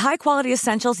bags with high-quality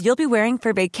essentials you'll be wearing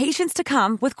for vacations to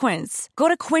come with Quince. Go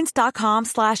to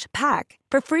quince.com/pack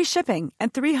for free shipping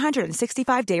and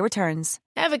 365-day returns.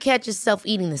 Ever catch yourself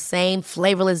eating the same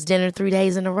flavorless dinner 3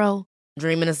 days in a row?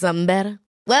 Dreaming of something better?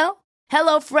 Well,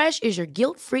 HelloFresh is your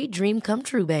guilt-free dream come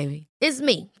true, baby. It's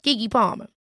me, Keke Palmer.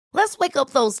 Let's wake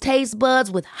up those taste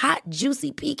buds with hot,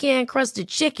 juicy pecan-crusted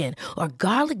chicken or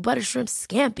garlic butter shrimp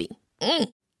scampi.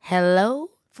 Hello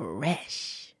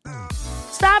Fresh.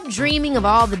 Stop dreaming of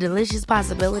all the delicious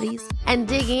possibilities and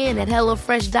dig in at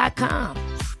HelloFresh.com.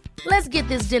 Let's get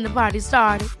this dinner party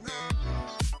started.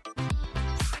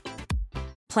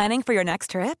 Planning for your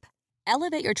next trip?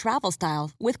 Elevate your travel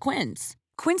style with Quince.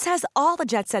 Quince has all the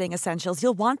jet-setting essentials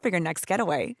you'll want for your next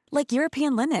getaway, like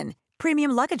European linen,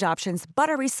 premium luggage options,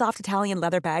 buttery soft Italian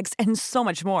leather bags, and so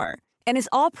much more. And is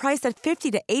all priced at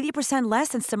 50 to 80% less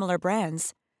than similar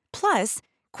brands. Plus,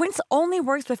 Quince only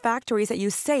works with factories that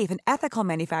use safe and ethical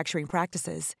manufacturing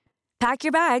practices. Pack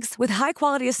your bags with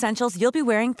high-quality essentials you'll be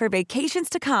wearing for vacations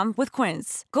to come with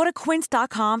Quince. Go to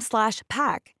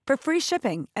quince.com/pack for free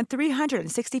shipping and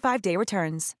 365-day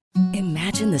returns.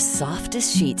 Imagine the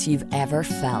softest sheets you've ever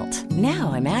felt.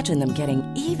 Now imagine them getting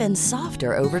even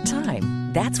softer over time.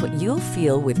 That's what you'll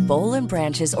feel with Boll &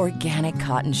 Branch's organic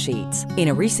cotton sheets. In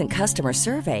a recent customer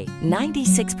survey,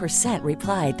 96%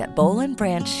 replied that Boll &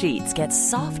 Branch sheets get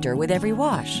softer with every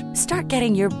wash. Start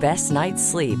getting your best night's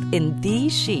sleep in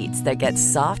these sheets that get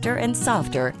softer and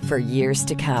softer for years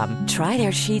to come. Try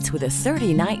their sheets with a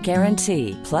 30-night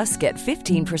guarantee. Plus, get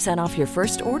 15% off your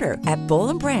first order at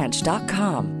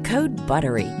bollandbranch.com. Code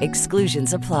BUTTERY.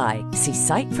 Exclusions apply. See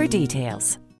site for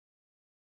details.